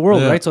all around the world,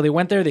 Yeah. right? So they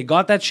went there, they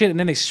got that shit, and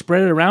then they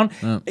spread it around.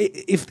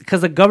 If because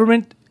the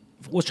government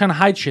was trying to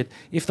hide shit.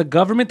 If the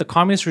government, the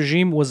communist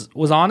regime, was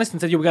honest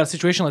and said, "Yo, we got a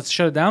situation, let's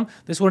shut it down,"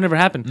 this would never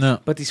happen. No.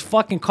 But these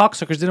fucking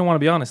cocksuckers didn't want to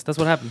be honest. That's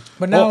what happened.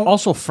 But now,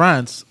 Also,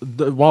 France,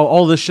 while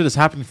all this shit is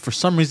happening, for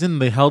some reason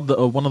they held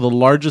one of the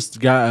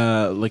largest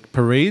like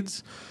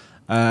parades.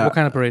 What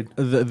kind of parade?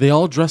 They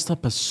all dressed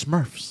up as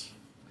Smurfs.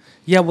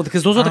 Yeah, well,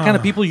 because those are the kind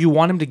of people you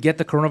want them to get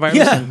the coronavirus,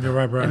 Yeah. and, You're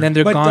right. and then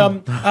they're but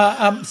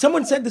gone.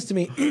 someone said this to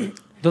me.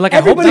 They're like,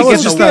 I hope everybody they That get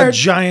was the just scared. a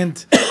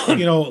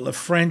giant,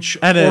 French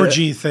And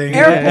orgy thing.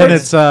 Airports- And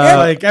it's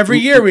like every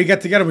year we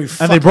get together, we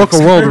fuck and they broke a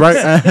like world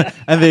Smurfs. right,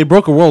 and they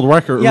broke a world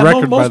record. Yeah,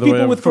 record by most the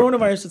people way. with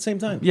coronavirus at the same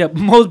time. Yeah,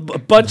 most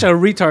bunch of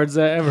retards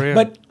ever. Yeah.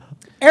 But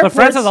But airports,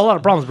 France has a lot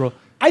of problems, bro.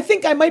 I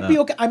think I might be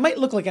okay. I might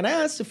look like an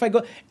ass if I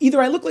go.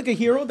 Either I look like a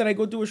hero that I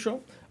go do a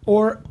show,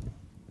 or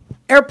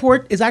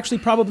airport is actually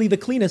probably the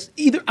cleanest.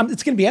 Either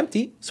it's going to be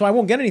empty, so I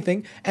won't get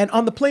anything, and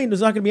on the plane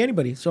there's not going to be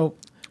anybody. So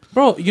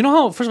Bro, you know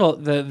how, first of all,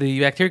 the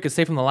bacteria could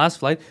stay from the last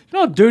flight? You know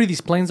how dirty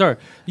these planes are?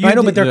 I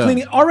know, but they're Yeah.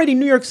 cleaning already.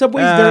 New York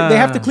subways, they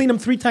have to clean them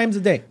 3 times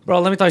a day. Bro,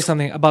 let me tell you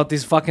something about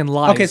these fucking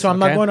lies. Okay, so I'm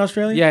not going to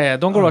Australia? Yeah,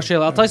 don't go to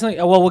Australia. I'll tell you something.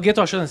 Well, we'll get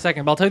to Australia in a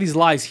second, but I'll tell you these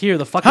lies here.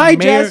 The fucking Hi,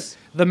 mayor, Jess.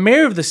 the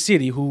mayor of the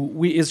city,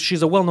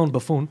 she's a well-known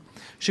buffoon.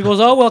 She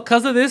goes, oh, well,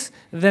 because of this,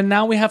 then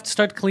now we have to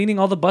start cleaning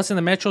all the buses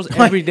and the metros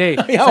every day.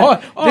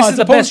 Yeah, This as is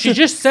the opposed best. She to-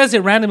 just says it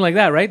random like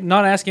that, right?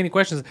 Not asking any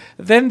questions.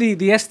 Then the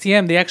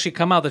STM, they actually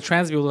come out, the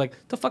trans people, like,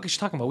 the fuck is she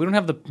talking about? We don't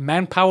have the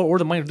manpower or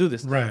the money to do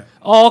this. Right.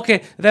 Oh,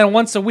 okay. Then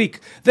once a week.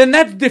 Then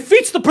that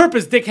defeats the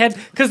purpose, dickhead.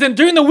 Because then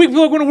during the week,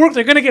 people are going to work.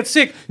 They're going to get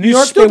sick. New You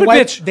York, stupid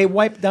bitch. they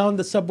wipe down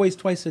the subways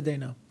twice a day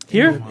now.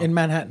 Here? In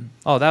Manhattan,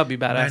 Oh, that would be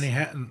badass.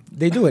 Manhattan.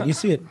 they do it. You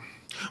see it.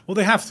 Well,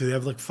 they have to. They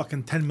have like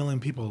fucking 10 million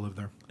people who live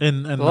there.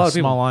 in lot a of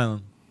people. small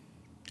island.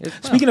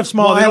 Speaking of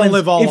small Well, they don't islands,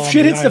 live all if on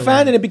shit the hits the fan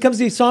island. and it becomes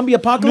the zombie New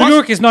apocalypse,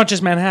 York is not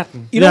just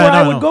Manhattan. you know Yeah, where I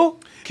I know, would I go?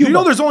 Cuba. You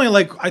know, there's only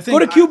like, I think. Go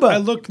to Cuba. I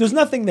look. There's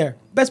nothing there.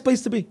 Best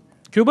place to be.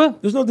 Cuba?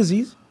 There's no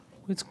disease.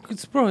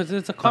 It's bro,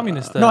 it's a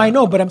communist. No, I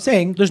know, but I'm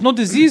saying There's no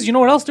disease. You know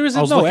what else there is?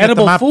 I was No looking at the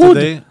edible map food,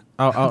 today.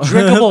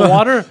 drinkable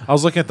water. I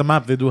was looking at the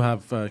map. They do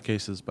have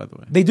cases, by the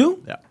way. they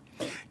do. Yeah.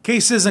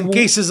 cases and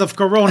cases of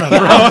Corona, bro.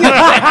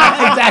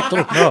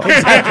 Exactly.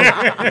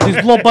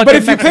 These low budget But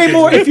if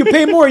you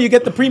pay more, you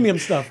get the premium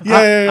stuff.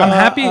 I'm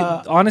happy,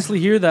 honestly,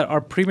 here that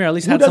our premier at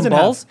least had some doesn't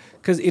balls,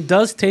 because it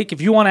does take.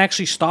 If you want to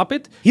actually stop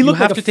it, He you looked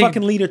have like to a take,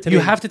 fucking leader today. You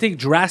have to take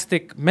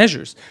drastic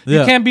measures. You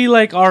Yeah. can't be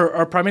like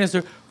our prime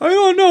minister. I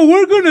don't know.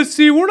 We're gonna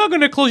see. We're not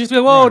gonna close. You have to be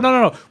like, whoa,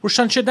 no. We're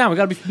shutting shit down. We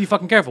gotta be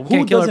fucking careful. We Who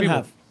can't kill our doesn't people.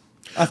 have?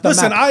 Off the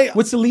Listen, map.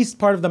 What's the least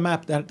part of the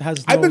map that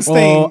has? I've no- been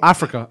staying.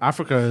 Africa.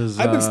 Africa is.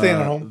 I've been staying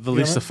at home, The you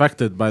least know?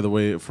 affected, by the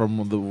way, from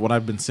what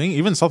I've been seeing.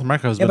 Even South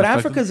America has Yeah, been but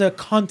affected. Africa's a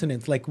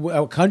continent, like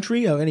a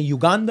country. Any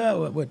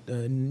Uganda,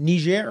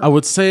 Niger. I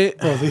would say,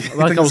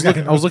 like I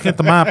was looking at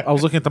the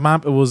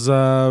map. It was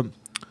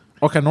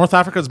okay. North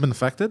Africa has been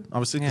affected,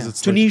 obviously, because Yeah.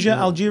 it's Tunisia, like,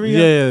 Algeria,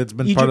 Yeah, it's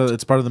been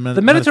Egypt. part of the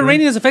The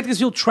Mediterranean is affected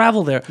because you'll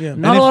travel there. Yeah. Not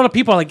And a if- lot of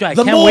people are like, yo, I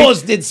The can't Moors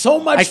wait. did so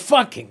much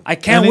fucking. I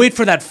can't wait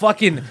for that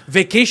fucking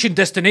vacation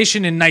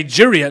destination in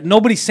Nigeria.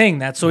 Nobody's saying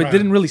that, so it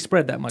didn't really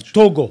spread that much.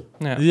 Togo.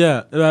 Yeah.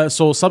 Yeah,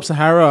 so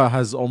Sub-Sahara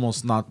has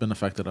almost not been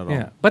affected at all.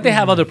 Yeah, but they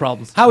have other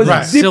problems. How is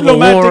Right. it Civil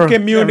diplomatic war,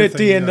 community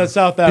everything, in yeah. the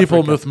South Africa?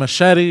 People with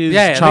machetes,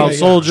 Yeah, child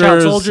soldiers.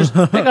 Child soldiers.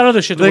 They got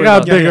other shit to They worry got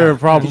about. bigger Did you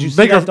problems,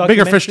 see that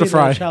bigger fish to documentary,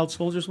 fry. the child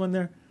soldiers one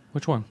there.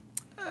 Which one?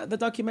 The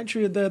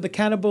documentary of the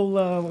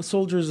cannibal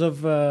soldiers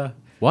of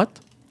What?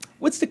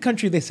 what's the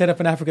country they set up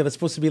in Africa that's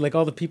supposed to be like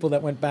all the people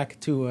that went back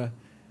to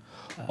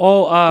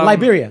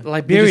Liberia.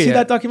 Did you see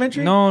that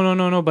documentary?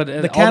 No. But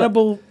the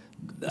cannibal.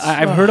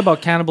 I've heard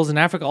about cannibals in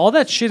Africa. All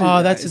that shit.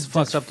 That's is just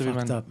fucked up to be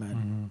fucked man. up,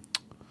 man.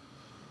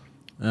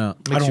 Yeah.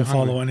 I don't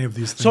follow any of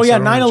these things. So yeah, I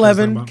don't know what you're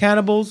talking 9/11, about.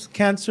 cannibals,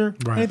 cancer.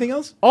 Right. Anything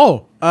else?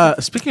 Oh,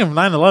 speaking of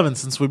 9/11,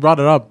 since we brought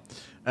it up,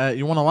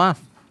 you want to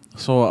laugh?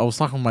 So I was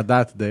talking with my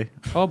dad today.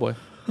 Oh boy.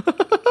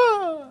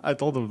 I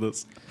told him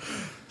this.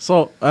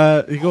 So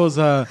he goes.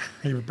 Are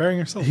you preparing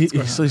yourself? What's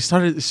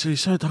going So he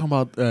started talking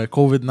about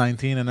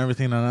COVID-19 and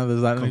everything and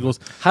others that, and he goes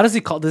How does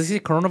he call? Does he say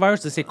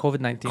coronavirus? Does he say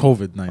COVID-19?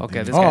 COVID-19.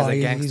 Okay, this guy's a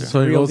he's- gangster.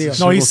 So he Real goes. deal. on?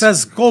 No, he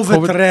says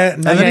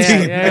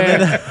COVID-19.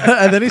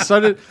 and then he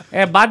started.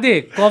 Hey,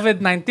 buddy,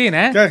 COVID-19,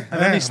 eh? Okay.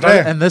 And then he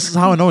started, and this is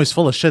how I know he's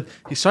full of shit.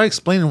 He started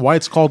explaining why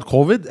it's called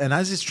COVID, and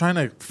as he's trying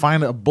to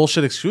find a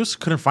bullshit excuse,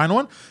 couldn't find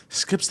one.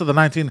 Skips to the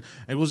 19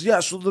 and goes, "Yeah,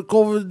 so the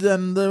COVID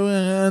and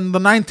the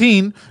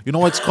 19, you know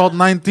why it's called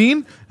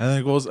 19?" And then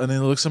he goes, and then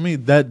he looks at me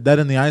dead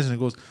in the eyes, and he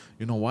goes,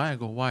 "You know why?" I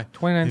go, "Why?"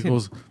 2019. He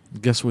goes,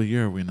 "Guess what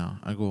year are we now?"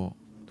 I go,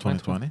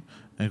 2020.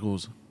 And he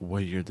goes,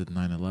 "What year did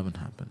 9/11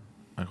 happen?"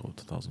 I go,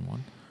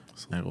 2001.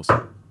 And he goes,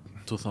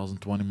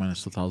 2020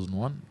 minus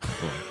 2001. I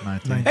go,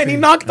 19. And he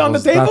knocked on the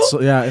Goes,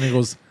 table. yeah, and he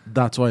goes,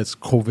 "That's why it's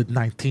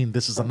COVID-19.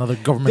 This is another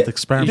government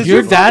experiment." Does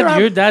Your your father have-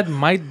 your dad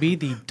might be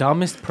the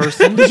dumbest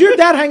person Does your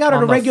dad hang out at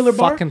on a the regular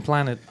bar? fucking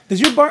planet. Does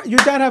your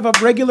dad have a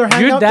regular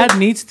hangout? Your dad there?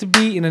 needs to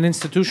be in an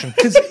institution.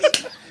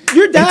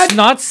 Your dad. It's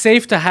not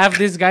safe to have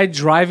this guy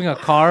driving a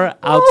car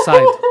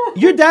outside.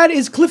 Your dad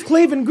is Cliff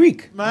Clavin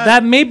Greek.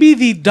 That may be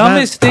the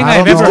dumbest thing I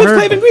I've don't ever know. Cliff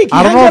heard. Clavin Greek. He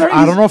I don't hangs know. out-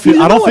 I don't know if he's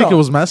he, a I don't think know-it-all. it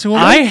was messing with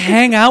I me.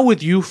 hang out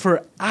with you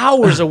for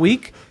hours a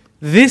week.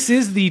 This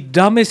is the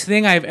dumbest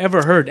thing I've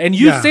ever heard. And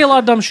you Yeah. say a lot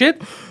of dumb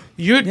shit.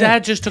 Your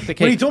dad just took the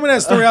When he cake. told me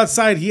that story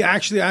outside, he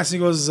actually asked me,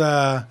 he goes,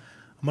 I'm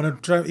going to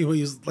try, he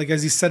was like,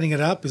 as he's setting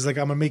it up, he's like,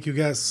 I'm going to make you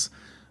guess,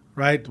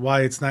 right,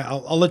 why it's not,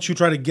 I'll let you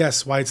try to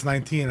guess why it's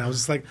 19. I was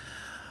just like,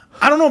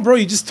 I don't know, bro.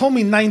 You just told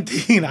me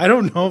 19. I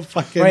don't know.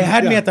 Fucking. Right, he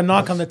had me yeah. at the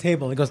knock on the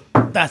table. He goes,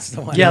 "That's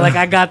the one." Yeah, like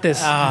I got this.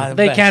 The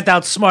They best. can't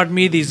outsmart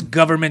me, these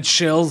government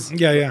shills.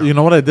 Yeah, yeah. You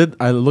know what I did?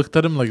 I looked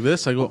at him like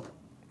this. I go,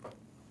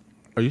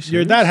 "Are you serious?"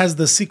 Your dad has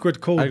the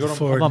secret code I go,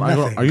 for "Hold on." I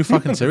go, nothing. "Are you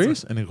fucking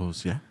serious?" And he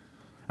goes, "Yeah."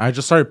 I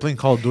just started playing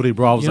Call of Duty,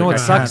 bro. I was You know like,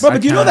 what I sucks? can't- Bro, I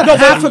but you know can't. that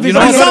half of his You know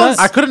what DNA. sucks?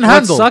 I couldn't What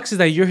handle. sucks is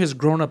that you're his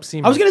grown-up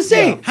semen. I was gonna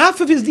say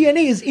half of his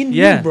DNA is in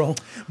Yeah. you, bro.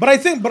 But I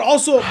think, but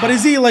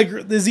is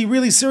he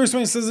really serious when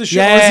he says this shit?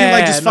 Or is he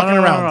like just fucking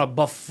around? No,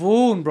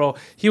 buffoon, bro.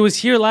 He was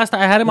here last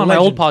time. I had him on my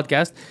old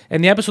podcast,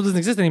 and the episode doesn't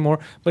exist anymore.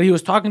 But he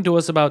was talking to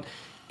us about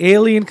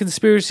alien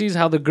conspiracies,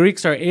 how the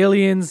Greeks are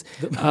aliens,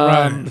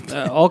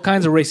 all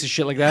kinds of racist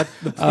shit like that.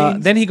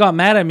 Then he got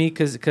mad at me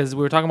because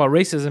we were talking about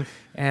racism,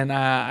 and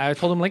I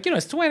told him, like,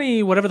 it's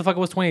 20, whatever the fuck it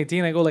was,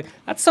 2018. I go, like,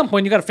 at some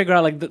point you got to figure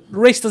out, like, the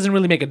race doesn't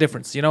really make a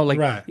difference, like,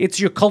 Right. it's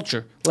your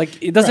culture.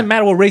 Like, it doesn't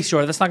matter what race you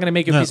are. That's not going to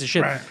make you a piece of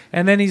shit. Right.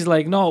 And then he's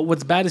like, no,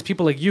 what's bad is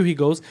people like you, he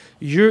goes,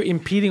 you're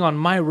impeding on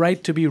my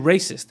right to be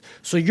racist.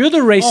 So you're the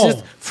racist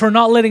Oh. for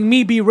not letting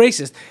me be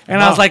racist.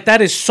 And I was like, that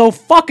is so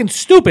fucking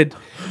stupid.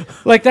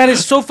 Like, that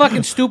is so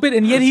fucking stupid.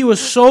 And yet he was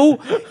so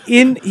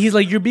he's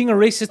like, you're being a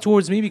racist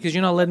towards me because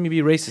you're not letting me be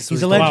racist.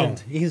 He's a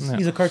legend.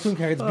 He's a cartoon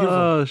character. It's beautiful.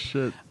 Oh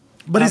shit!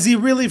 But is he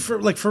really for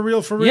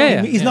real?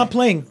 Yeah. He's not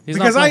playing. He's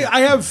Because not playing.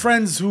 I have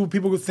friends who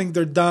people would think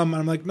they're dumb.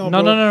 And I'm like, no,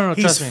 No, bro. no,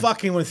 He's trust me.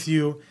 fucking with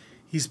you.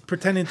 He's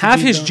pretending to Half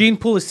be his dumb. gene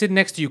pool is sitting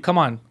next to you. Come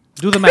on.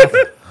 Do the math.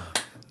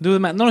 Do the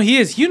math. No, he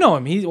is. You know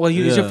him. He's your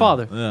Yeah,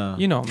 father. yeah.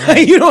 You know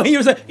him. he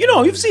was like,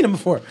 you've seen him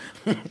before.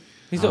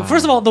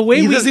 First of all, the way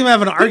He we... doesn't even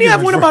have an Didn't he argument.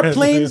 have one for about it.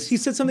 planes? He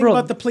said something Bro.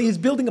 about the plane. He's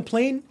building a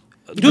plane.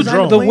 Dude,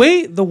 drone.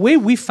 the way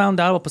we found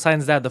out about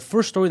Poseidon's dad, the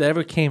first story that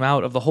ever came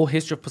out of the whole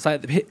history of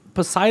Poseidon,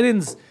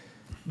 Poseidon's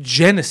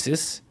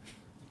genesis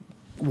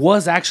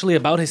was actually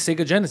about his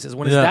Sega Genesis.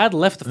 When his Yeah. dad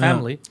left the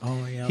family,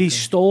 yeah, he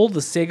stole the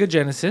Sega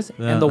Genesis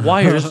and the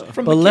wires,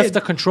 From but the left kid.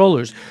 the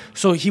controllers.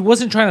 So he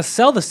wasn't trying to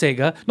sell the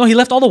Sega. No, he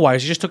left all the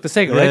wires. He just took the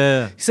Sega, right?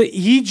 Yeah. So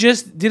he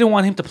just didn't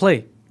want him to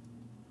play.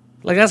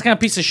 Like, that's kind of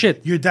piece of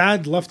shit. Your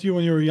dad left you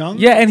when you were young?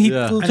 Yeah, and he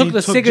Yeah. took And he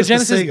the took Sega just the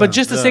Genesis, Sega. but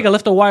just the Sega,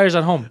 left the wires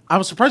at home.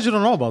 I'm surprised you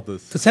don't know about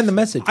this. To send the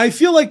message. I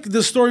feel like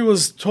the story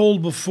was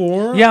told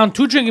before. Yeah, on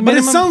 2 drinking But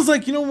minimum. it sounds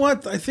like, you know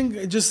what? I think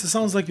it just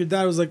sounds like your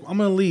dad was like, I'm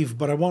going to leave,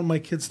 but I want my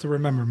kids to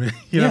remember me.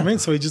 You know what I mean?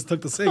 So he just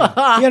took the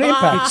Sega. He had an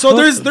impact. So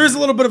there's a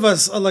little bit of a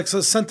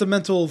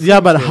sentimental. Yeah,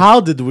 thing but to it.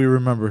 how did we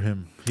remember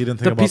him? He didn't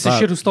think The about piece of that.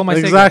 shit who stole my Sega.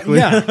 Exactly.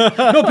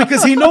 Yeah. No,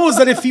 because he knows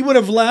that if he would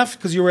have left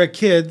because you were a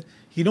kid,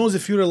 he knows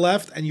if you would have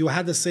left and you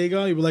had the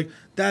Sega, you'd be like,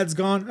 Dad's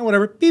gone, and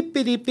whatever. Beep,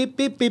 beep, beep, beep,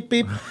 beep, beep,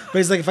 beep. But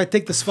he's like, if I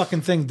take this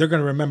fucking thing, they're going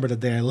to remember the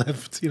day I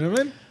left. You know what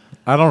I mean?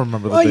 I don't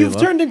remember the Well, day you've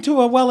left. turned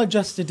into a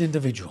well-adjusted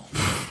individual.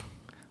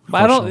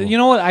 But I don't. You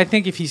know what? I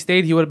think if he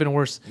stayed, he would have been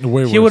worse.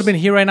 Way He would worse. have been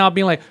here right now,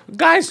 being like,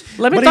 "Guys,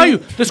 let me But tell he- you,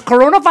 this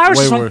coronavirus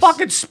Way is from worse.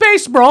 fucking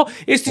space, bro.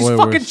 It's these Way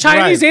fucking worse.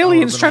 Chinese Right.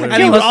 aliens trying to And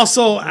he kill would us."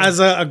 also, as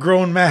a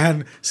grown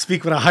man,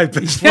 speak with a high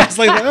pitched voice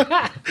like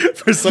that.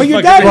 For some But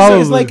your fucking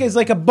dad thing. is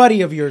like a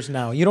buddy of yours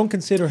now. You don't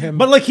consider him.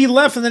 But like he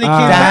left and then he came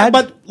Dad? back.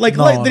 But like,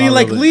 No, did he not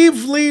like really.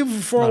 leave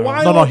for a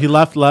while? No, he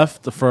left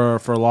for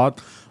a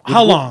lot.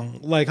 How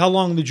long? Like how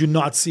long did you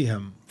not see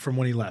him from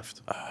when he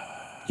left?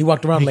 he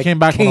walked around He like came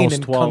back when I Kane was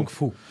in 12. Kung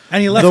Fu.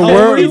 And he left. There how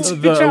old were were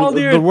you? child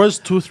here. there was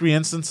 2-3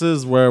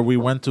 instances where we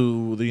went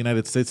to the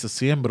United States to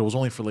see him, but it was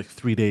only for like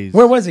 3 days.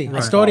 Where was he?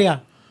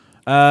 Astoria.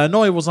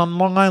 No, it was on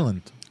Long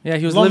Island. Yeah,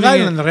 he was Long living.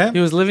 Island, in, right? he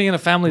was living in a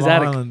family's Long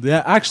attic, Island.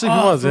 Yeah, actually he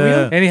Oh, was. for Yeah,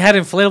 real? and he had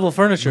inflatable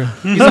furniture.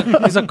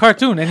 He's a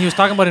cartoon, and he was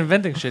talking about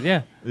inventing shit.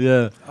 Yeah.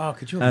 yeah. Oh,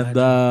 could you And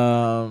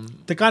imagine?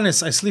 The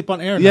honest, I sleep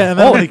on air. yeah,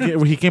 now. and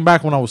then he came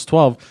back when I was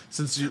 12.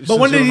 But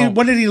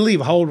when did he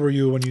leave? How old were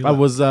you when you? I left?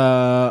 was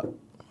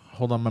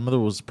hold on, my mother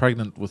was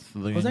pregnant with the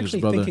I was youngest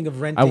actually brother. thinking of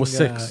renting I was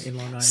 6 in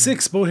Long Island.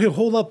 6. But here,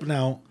 hold up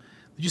now.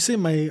 Did you say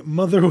my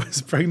mother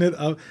was pregnant?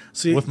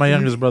 with my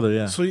youngest brother.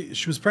 Yeah, So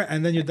she was pregnant,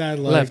 and then your dad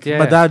like, Left. Yeah.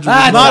 my dad.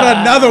 Not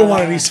another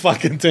one of these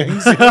fucking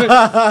things.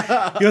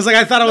 He was like,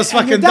 I thought I was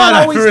And your fucking dad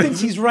done. always thinks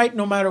he's right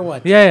no matter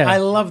what. Yeah, yeah. I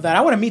love that.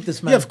 I want to meet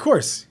this man. Yeah, of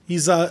course.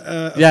 He's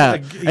yeah,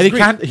 he's and he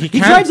Greek. can't. He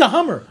drives a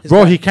Hummer. his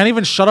Bro, dad. he can't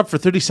even shut up for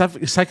 30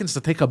 seconds to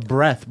take a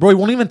breath. Bro, he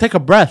won't even take a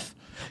breath.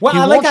 Well, He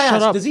I like won't I shut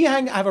asked, up. does he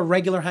have a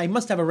regular? He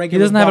must have a He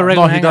regular. doesn't have a bar.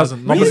 regular No, he hangout.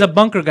 doesn't. No, He's really? a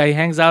bunker guy. He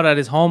hangs out at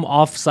his home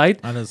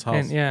off-site. At his house.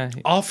 And yeah,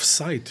 Off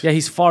site. yeah,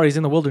 he's far. He's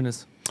in the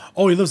wilderness.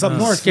 Oh, he lives up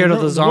north. Scared of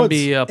the woods.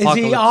 zombie Is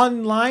apocalypse. he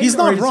online? He's or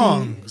not is he-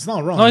 wrong. He's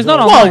not wrong. No, he's not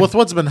bro. on- Well, Online. with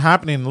what's been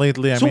happening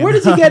lately, I So mean, where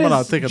does he get I'm not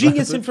his taking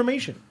genius that.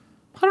 information?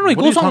 I don't know. He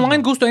What are you goes talking online,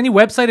 about? goes to any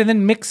website, and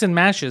then mix and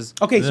mashes.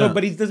 Okay, so Yeah.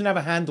 but he doesn't have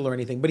a handle or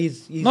anything. But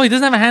he's No, he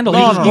doesn't have a handle. No,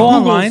 He just no, go no.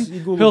 online. He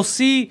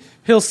Googles.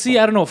 He'll see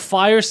I don't know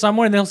fire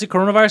somewhere, and then he'll see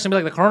coronavirus and be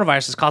like, the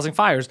coronavirus is causing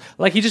fires.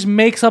 Like he just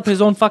makes up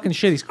his own fucking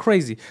shit. He's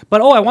crazy.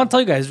 But I want to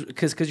tell you guys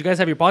because you guys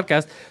have your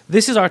podcast.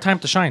 This is our time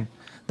to shine.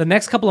 The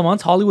next couple of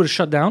months, Hollywood is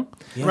shut down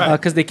Right.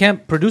 because they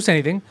can't produce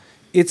anything.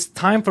 It's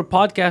time for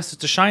podcasters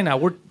to shine now.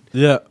 We're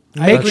Yeah.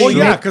 Make Well, shit.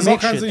 yeah, because all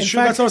Make kinds shit. of In shit.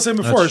 fact- That's what I was saying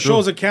before. That's true.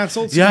 Shows are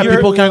canceled. Yeah, You're-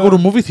 people can't go to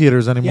movie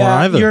theaters anymore yeah.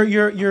 either.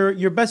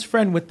 Your best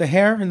friend with the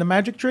hair and the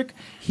magic trick.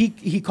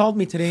 He called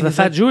me today. And the he's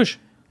fat like, Jewish.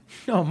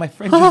 No, my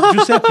friend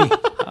Giuseppe.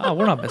 Oh,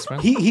 we're not best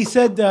friends. He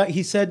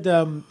said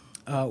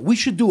we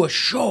should do a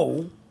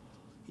show.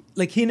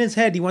 Like he in his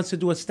head, he wants to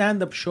do a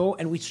stand-up show,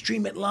 and we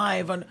stream it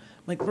live on. I'm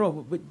like, bro,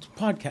 but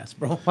podcast,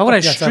 bro. Why would I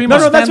Yes, stream No, a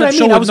no, that's stand-up what I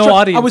show mean. with no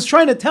audience? I was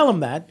trying to tell him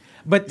that,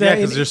 but yeah,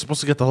 because you're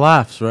supposed to get the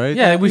laughs, right?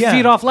 Yeah, we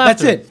feed off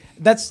laughter.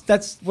 That's it.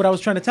 That's what I was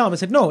trying to tell him. I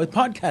said, no, it's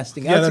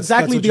podcasting. Yeah, that's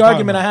exactly what the you're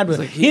argument talking I had about.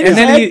 with It's him. like In he- his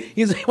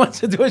and then head, he wants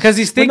to do it 'Cause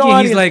he's with thinking, no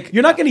he's audience. like,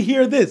 you're not going to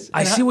hear this. I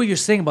And see what you're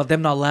saying about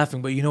them not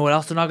laughing, but you know what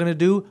else they're not gonna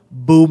do?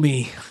 Boo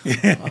me.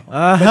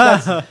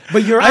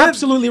 But you're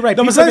absolutely right.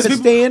 No, People but are going sometimes to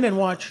people- stay in and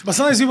watch. But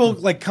sometimes people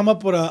like come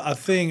up with a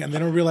thing and they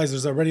don't realize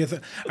there's already a thing.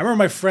 I remember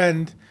my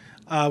friend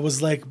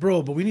was like,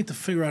 "Bro, but we need to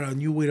figure out a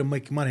new way to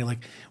make money. Like,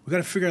 we got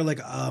to figure out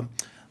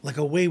like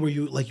a way where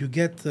you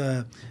get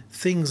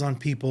things on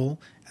people."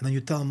 And then you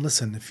tell them,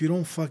 listen, if you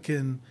don't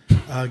fucking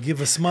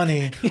give us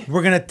money,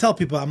 we're gonna tell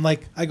people. I'm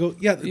like, I go,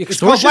 yeah, it's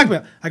called Extortion?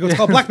 blackmail. I go, it's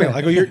called blackmail.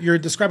 I go, you're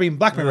describing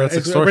blackmail. That's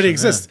It already extortion,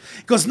 exists.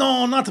 He goes,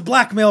 no, not the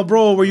blackmail,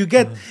 bro. Where you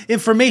get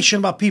information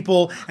about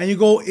people, and you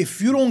go,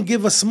 if you don't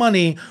give us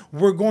money,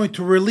 we're going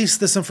to release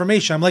this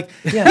information. I'm like,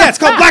 yeah, it's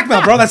called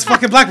blackmail, bro. That's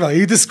fucking blackmail.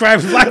 You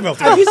described blackmail.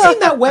 To Have me. you seen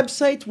that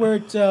website where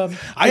it?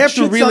 I it have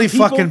to shits on really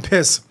people? fucking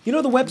piss. You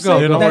know the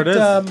website You know where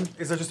that it is?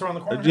 Is that just around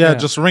the corner? Yeah,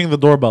 just ring the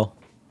doorbell.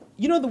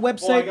 you know the Oh, I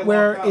website got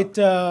where locked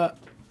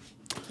it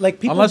like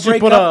people Unless you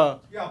break put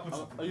up.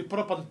 you put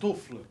up on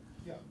tufle.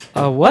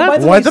 What? By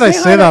the Why way, did I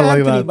say hi to that like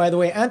Anthony, that? By the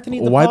way,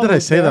 Anthony. Why did I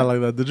DePaulo's say there. that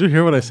like that? Did you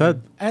hear what I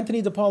said?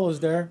 Anthony DePaulo's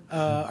there.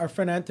 Our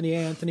friend Anthony.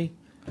 Hey, Anthony.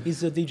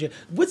 He's a DJ.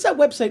 What's that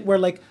website where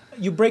like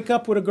you break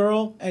up with a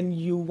girl and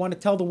you want to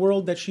tell the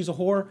world that she's a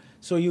whore?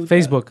 So you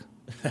Facebook.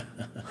 No,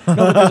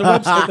 but there's a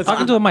website that's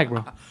Talking to the mic,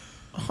 bro.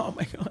 Oh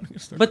my god! I'm gonna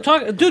start But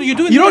talk, dude. You're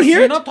doing. You don't this. hear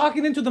You're it? not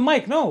talking into the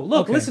mic. No,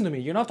 look, Okay. listen to me.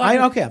 You're not talking.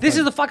 okay, This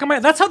is the fucking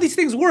mic. That's how these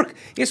things work.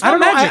 It's I not don't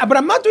know, magic. but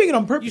I'm not doing it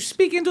on purpose. You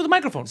speak into the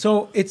microphone.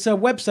 So it's a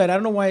website. I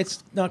don't know why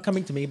it's not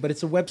coming to me, but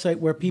it's a website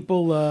where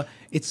people.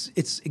 It's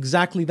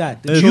exactly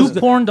that.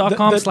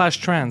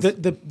 Youporn.com/trans.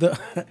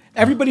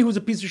 Everybody who's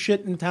a piece of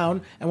shit in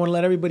town, I want to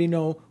let everybody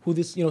know who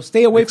this.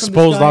 Stay away from this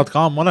guy.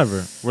 Expose.com,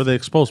 whatever, where they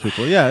expose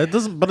people. Yeah, it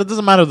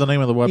doesn't matter the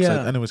name of the website.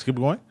 Yeah. Anyways, keep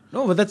going.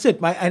 No, but that's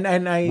it.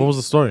 I. What was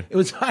the story? It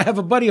was. I have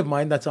a buddy of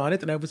mine that's on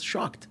it, and I was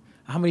shocked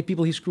how many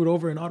people he screwed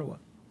over in Ottawa.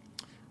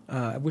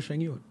 I wish I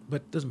knew it,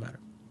 but it doesn't matter.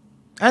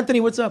 Anthony,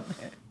 what's up?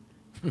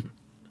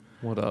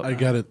 What up? I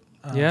get it.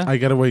 Yeah. I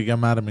get it where you get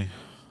mad at me.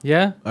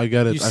 Yeah. I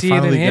get it. You I see it in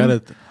finally him? get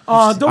it.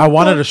 Don't. I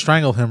wanted to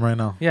strangle him right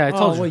now. Yeah, I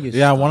told you. Well, you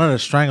Yeah, I wanted to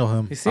strangle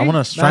him. You see? I want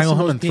to strangle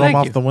That's him the and most throw him Thank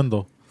off you. the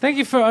window. Thank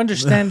you for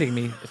understanding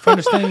me, for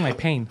understanding my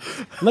pain.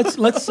 Let's.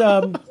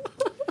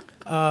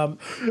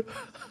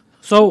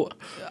 So,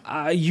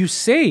 you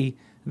say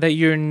that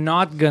you're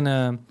not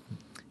gonna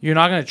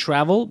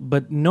travel,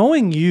 but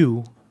knowing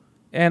you,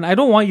 and I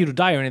don't want you to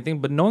die or anything,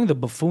 but knowing the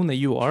buffoon that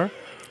you are,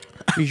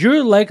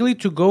 you're likely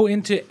to go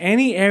into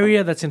any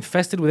area that's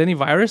infested with any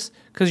virus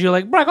because you're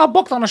like, bro, I got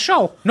booked on a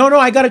show. No,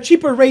 I got a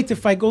cheaper rate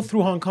if I go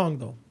through Hong Kong,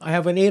 though. I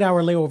have an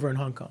 8-hour layover in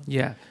Hong Kong.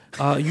 Yeah,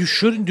 you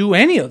shouldn't do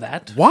any of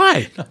that.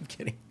 Why? I'm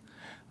kidding.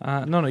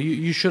 No,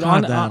 you should.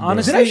 God damn, bro.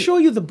 Honestly, Did I show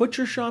you the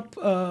butcher shop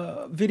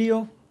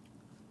video?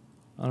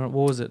 I don't know,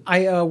 what was it?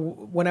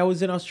 When I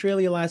was in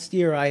Australia last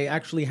year, I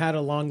actually had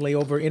a long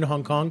layover in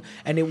Hong Kong,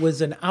 and it was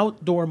an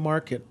outdoor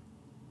market.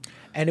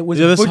 And it was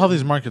Yeah, this is how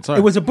these markets are.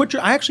 It was a butcher.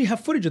 I actually have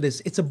footage of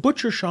this. It's a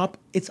butcher shop.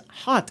 It's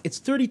hot. It's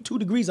 32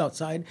 degrees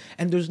outside,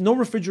 and there's no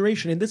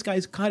refrigeration. And this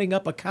guy's cutting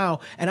up a cow,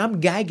 and I'm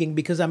gagging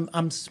because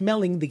I'm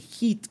smelling the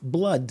heat,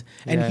 blood,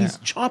 and Yeah. he's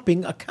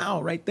chopping a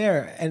cow right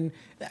there and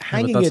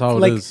hanging that's it how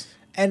it like. is.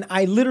 And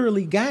I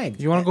literally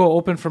gagged. You want to go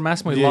open for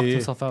Massimo? He Yeah, locked yeah.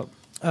 himself out.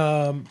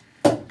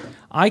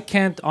 I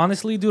can't,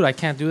 honestly, dude, I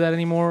can't do that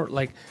anymore.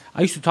 Like,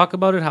 I used to talk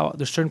about it, how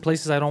there's certain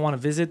places I don't want to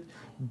visit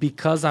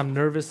because I'm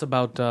nervous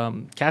about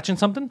catching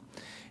something.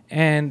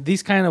 And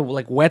these kind of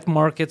like wet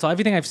markets,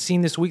 everything I've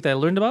seen this week that I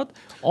learned about,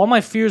 all my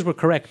fears were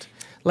correct.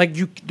 Like,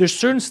 there's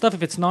certain stuff,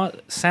 if it's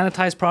not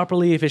sanitized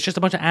properly, if it's just a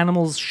bunch of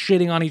animals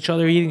shitting on each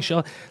other, eating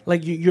shit,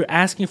 like you're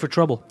asking for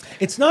trouble.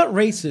 It's not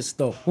racist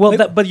though. Well,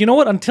 Like, but you know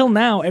what? Until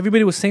now,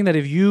 everybody was saying that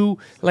if you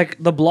like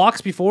the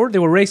blocks before, they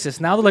were racist.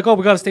 Now they're like, oh,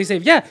 we gotta stay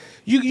safe. Yeah,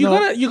 you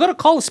gotta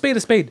call a spade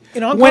a spade.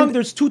 in Hong When- Kong,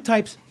 there's two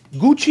types: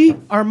 Gucci,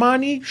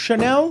 Armani,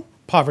 Chanel,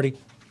 poverty.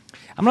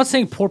 I'm not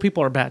saying poor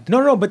people are bad.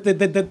 No, but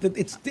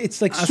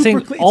it's like I'm super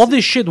saying clean. all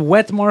this shit,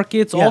 wet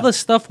markets, Yeah. all this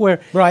stuff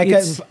where Bro,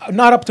 it's,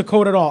 not up to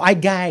code at all. I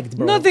gagged,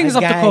 bro. Nothing is I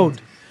up to gagged.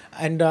 code.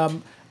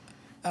 And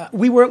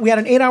we had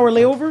an 8-hour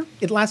layover.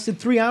 It lasted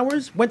 3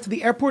 hours. Went to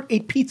the airport,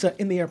 ate pizza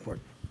in the airport.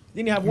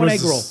 Then you have one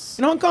Where's egg roll this?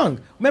 in Hong Kong.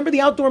 Remember the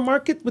outdoor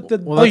market with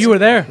the? oh, you were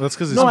there. That's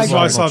because No, I So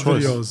I saw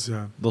choice. videos.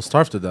 Yeah. They'll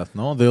starve to death.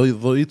 No,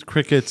 they'll eat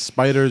crickets,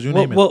 spiders, you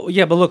name it. Well,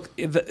 yeah, but look,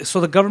 so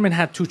the government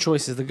had two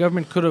choices. The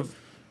government could have,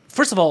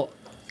 first of all,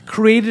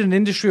 created an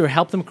industry or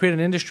helped them create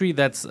an industry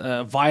that's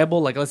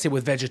viable, like let's say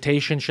with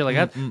vegetation, shit like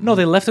that. No,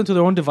 they left them to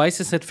their own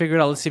devices, said, figure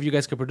it out, let's see if you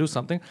guys could produce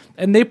something.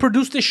 And they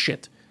produced this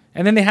shit.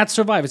 And then they had to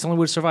survive. It's the only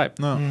way to survive.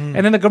 No. And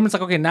then the government's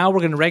like, okay, now we're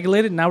going to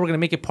regulate it. Now we're going to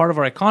make it part of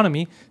our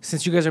economy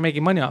since you guys are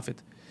making money off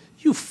it.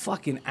 You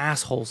fucking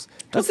assholes.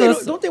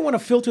 Don't they want to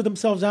filter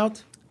themselves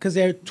out because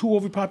they're too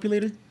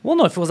overpopulated? Well,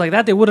 no, if it was like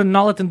that, they would have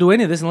not let them do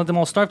any of this and let them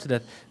all starve to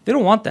death. They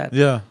don't want that.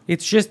 Yeah.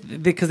 It's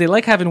just because they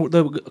like having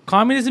the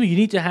communism. You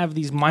need to have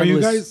these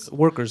mindless guys-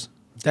 workers.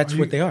 That's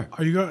what they are.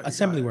 Are you guys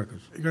Assembly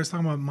workers? You guys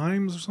talking about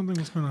mimes or something?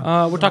 What's going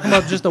on? We're talking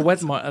about just the wet,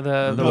 the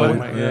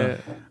wet. yeah.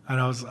 And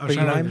I was you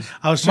trying mimes? to,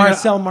 I was trying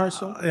Marcel to,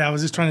 Marceau. yeah, I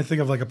was just trying to think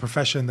of like a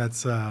profession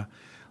that's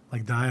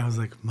like dying. I was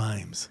like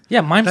mimes. Yeah,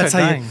 mimes That's are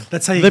how dying. you.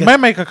 That's how you. They get, might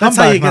make a That's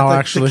how you comeback get now, the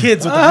actually.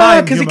 kids with the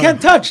mime. Because he humor.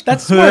 can't touch.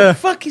 That's smart.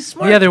 Fuck, he's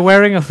smart. Yeah, they're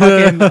wearing a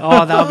fucking.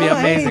 Oh, that would be Oh,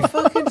 hey, amazing.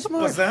 fucking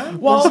smart. What's that?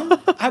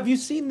 Well, have you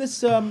seen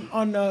this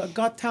on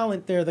Got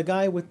Talent? There, the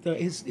guy with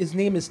his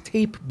name is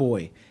Tape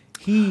Boy.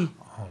 He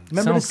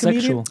remember Sounds this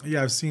comedian? sexual.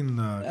 Yeah, I've seen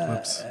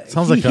clips.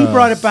 Sounds he, like he a-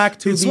 brought it back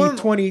to It's the one-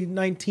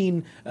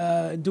 2019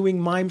 doing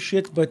mime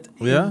shit, but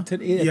Yeah?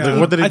 Yeah,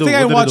 What did he I do? think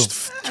I What did he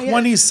watched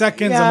 20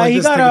 seconds. I'm Yeah, like, he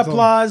this got thing is all-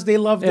 applause. They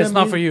loved Yeah, him. it's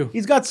not He- for you.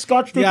 He's got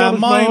scotch tape Yeah, on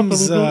his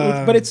mimes,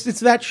 mouth, but it's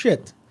that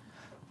shit.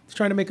 He's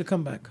trying to make a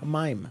comeback, a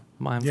mime.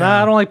 Mimes.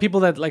 Yeah. I don't like people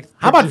that like.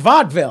 How about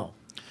vaudeville?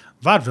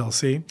 Vaudeville.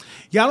 See,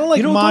 yeah, I don't like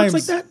You know mimes.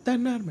 talks like that?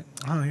 Dan Adamant.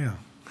 Oh yeah.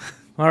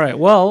 All right.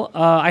 Well,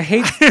 I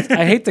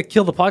hate to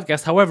kill the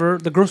podcast. However,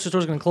 the grocery store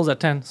is going to close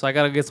at 10, so I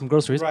got to get some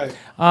groceries. Right.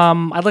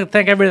 I'd like to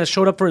thank everybody that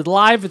showed up for it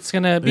live. It's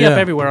going to be up Yeah.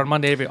 everywhere on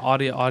Monday, every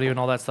audio and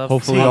all that stuff.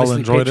 Hopefully So y'all obviously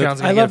enjoyed it.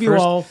 Patreon's gonna I get love you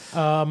first.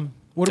 all.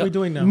 What are we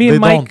doing now? Me They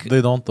and Mike.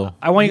 They don't though.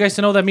 I want you guys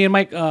to know that me and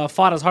Mike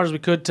fought as hard as we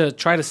could to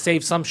try to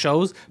save some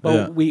shows, but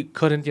Yeah. we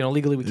couldn't.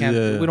 Legally we can't.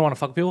 Yeah. We don't want to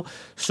fuck people.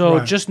 So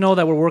Right. just know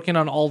that we're working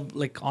on all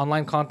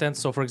online content.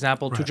 So for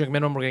example, Two Drink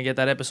Minimum, we're gonna get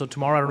that episode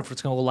tomorrow. I don't know if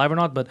it's gonna go live or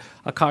not, but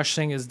Akash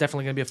Singh is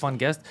definitely gonna be a fun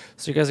guest.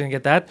 So you guys are gonna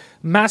get that.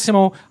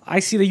 Massimo, I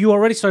see that you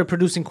already started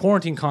producing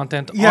quarantine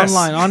content Yes.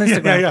 online on Yeah,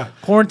 Instagram. yeah.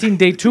 Quarantine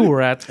day 2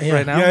 we're at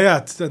right now. Yeah,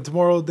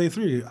 tomorrow, day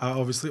 3,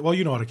 obviously. Well,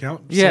 you know how to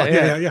count. Yeah,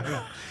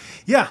 yeah.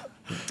 Yeah.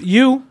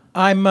 You.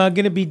 I'm going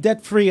to be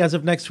debt free as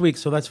of next week,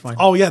 so that's fine.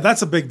 Oh, yeah,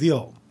 that's a big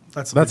deal.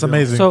 That's big deal.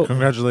 amazing. So-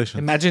 Congratulations.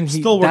 Imagine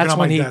Still working that's on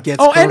when my he debt.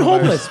 gets. Oh, and coronavirus.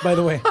 homeless, by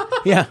the way.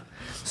 Yeah.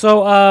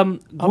 So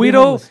be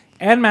Guido homeless.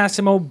 and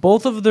Massimo,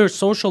 both of their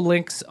social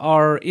links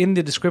are in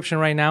the description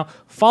right now.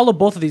 Follow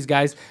both of these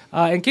guys.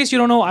 In case you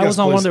don't know, I Yes, was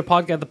on one of please. their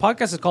podcasts. The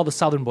podcast is called the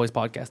Southern Boys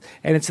Podcast,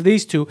 and it's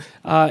these two.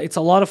 It's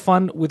a lot of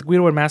fun with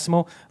Guido and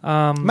Massimo.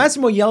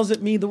 Massimo yells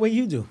at me the way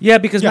you do. Yeah,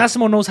 because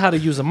Massimo knows how to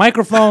use a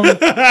microphone,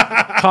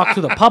 talk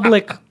to the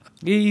public.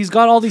 He's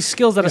got all these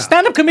skills that a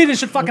stand-up comedian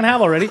should fucking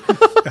have already.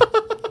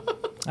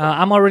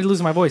 I'm already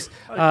losing my voice.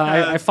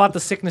 I fought the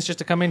sickness just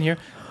to come in here.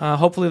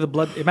 Hopefully the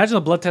blood. Imagine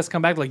the blood tests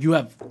come back like you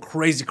have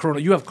crazy corona.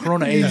 You have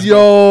corona AIDS.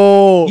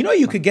 Yo. You know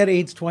you could get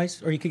AIDS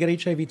twice, or you could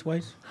get HIV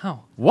twice.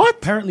 How? What?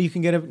 Apparently, you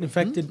can get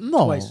infected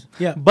No. twice.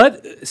 Yeah.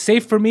 But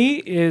safe for me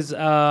is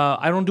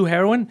I don't do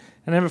heroin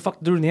and I never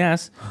fucked a dude in the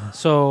ass.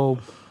 So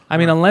I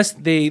mean, unless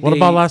they. What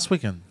about last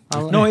weekend?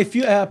 No, if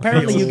you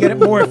apparently you get it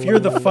more if you're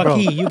the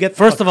fucky. You get the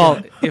First of fuck.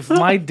 all, if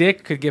my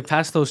dick could get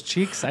past those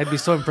cheeks, I'd be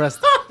so impressed.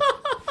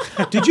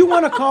 Did you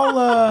want to call?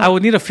 I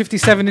would need a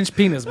 57-inch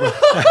penis, bro.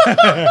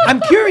 I'm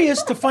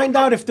curious to find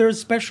out if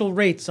there's special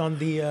rates on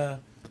the.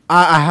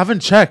 I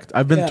haven't checked.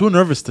 I've been Yeah. too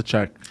nervous to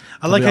check.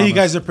 I like be how you honest.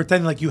 guys are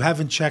pretending like you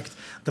haven't checked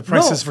the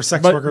prices for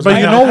sex workers. But right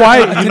you now. know why?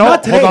 You know,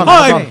 not today. hold on.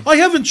 Oh, Hold on. I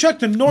haven't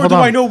checked, and nor Hold do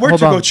on, I know where hold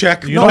to on. go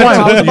check. You No, know I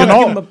why?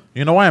 don't.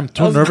 You know why I'm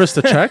too nervous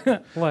to check?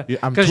 Why? Yeah,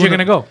 I'm 'Cause too you're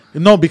gonna go.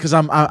 No, because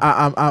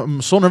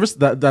I'm so nervous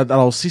that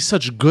I'll see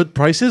such good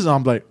prices. And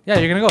I'm like, Yeah,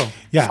 you're gonna go.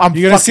 Yeah, I'm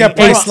you're gonna see a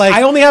fucking- place like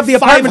I only have the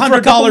apartment for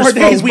a couple more $500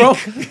 days, for a bro.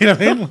 week. You know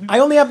what I mean? I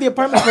only have the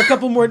apartment for a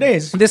couple more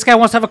days. This guy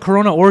wants to have a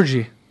Corona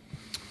orgy.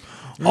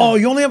 Oh,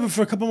 you only have it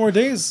for a couple more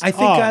days? I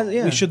think, Oh,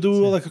 yeah. we should do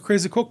like a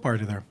crazy Coke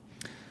party there.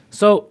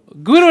 So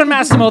Guido and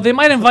Massimo, they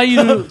might invite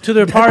you to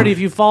their party if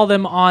you follow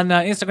them on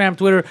Instagram,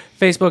 Twitter,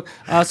 Facebook.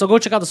 So go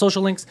check out the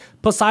social links.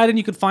 Poseidon,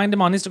 you could find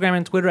him on Instagram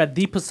and Twitter at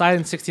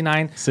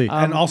theposeidon69. see.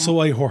 And also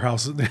a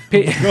whorehouse.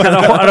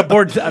 at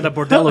a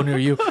bordello near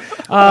you.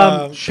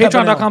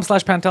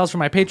 Patreon.com/Pantelis for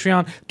my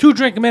Patreon. 2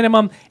 drink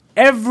minimum.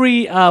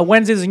 Every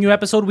Wednesday is a new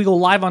episode. We go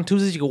live on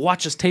Tuesdays. You can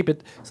watch us tape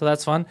it. So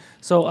that's fun.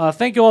 So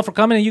thank you all for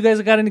coming. And you guys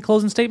got any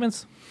closing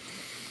statements?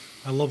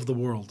 I love the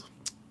world.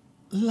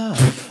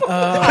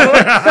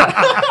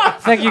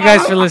 Thank you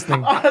guys for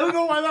listening. I don't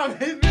know why that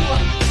made me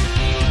laugh.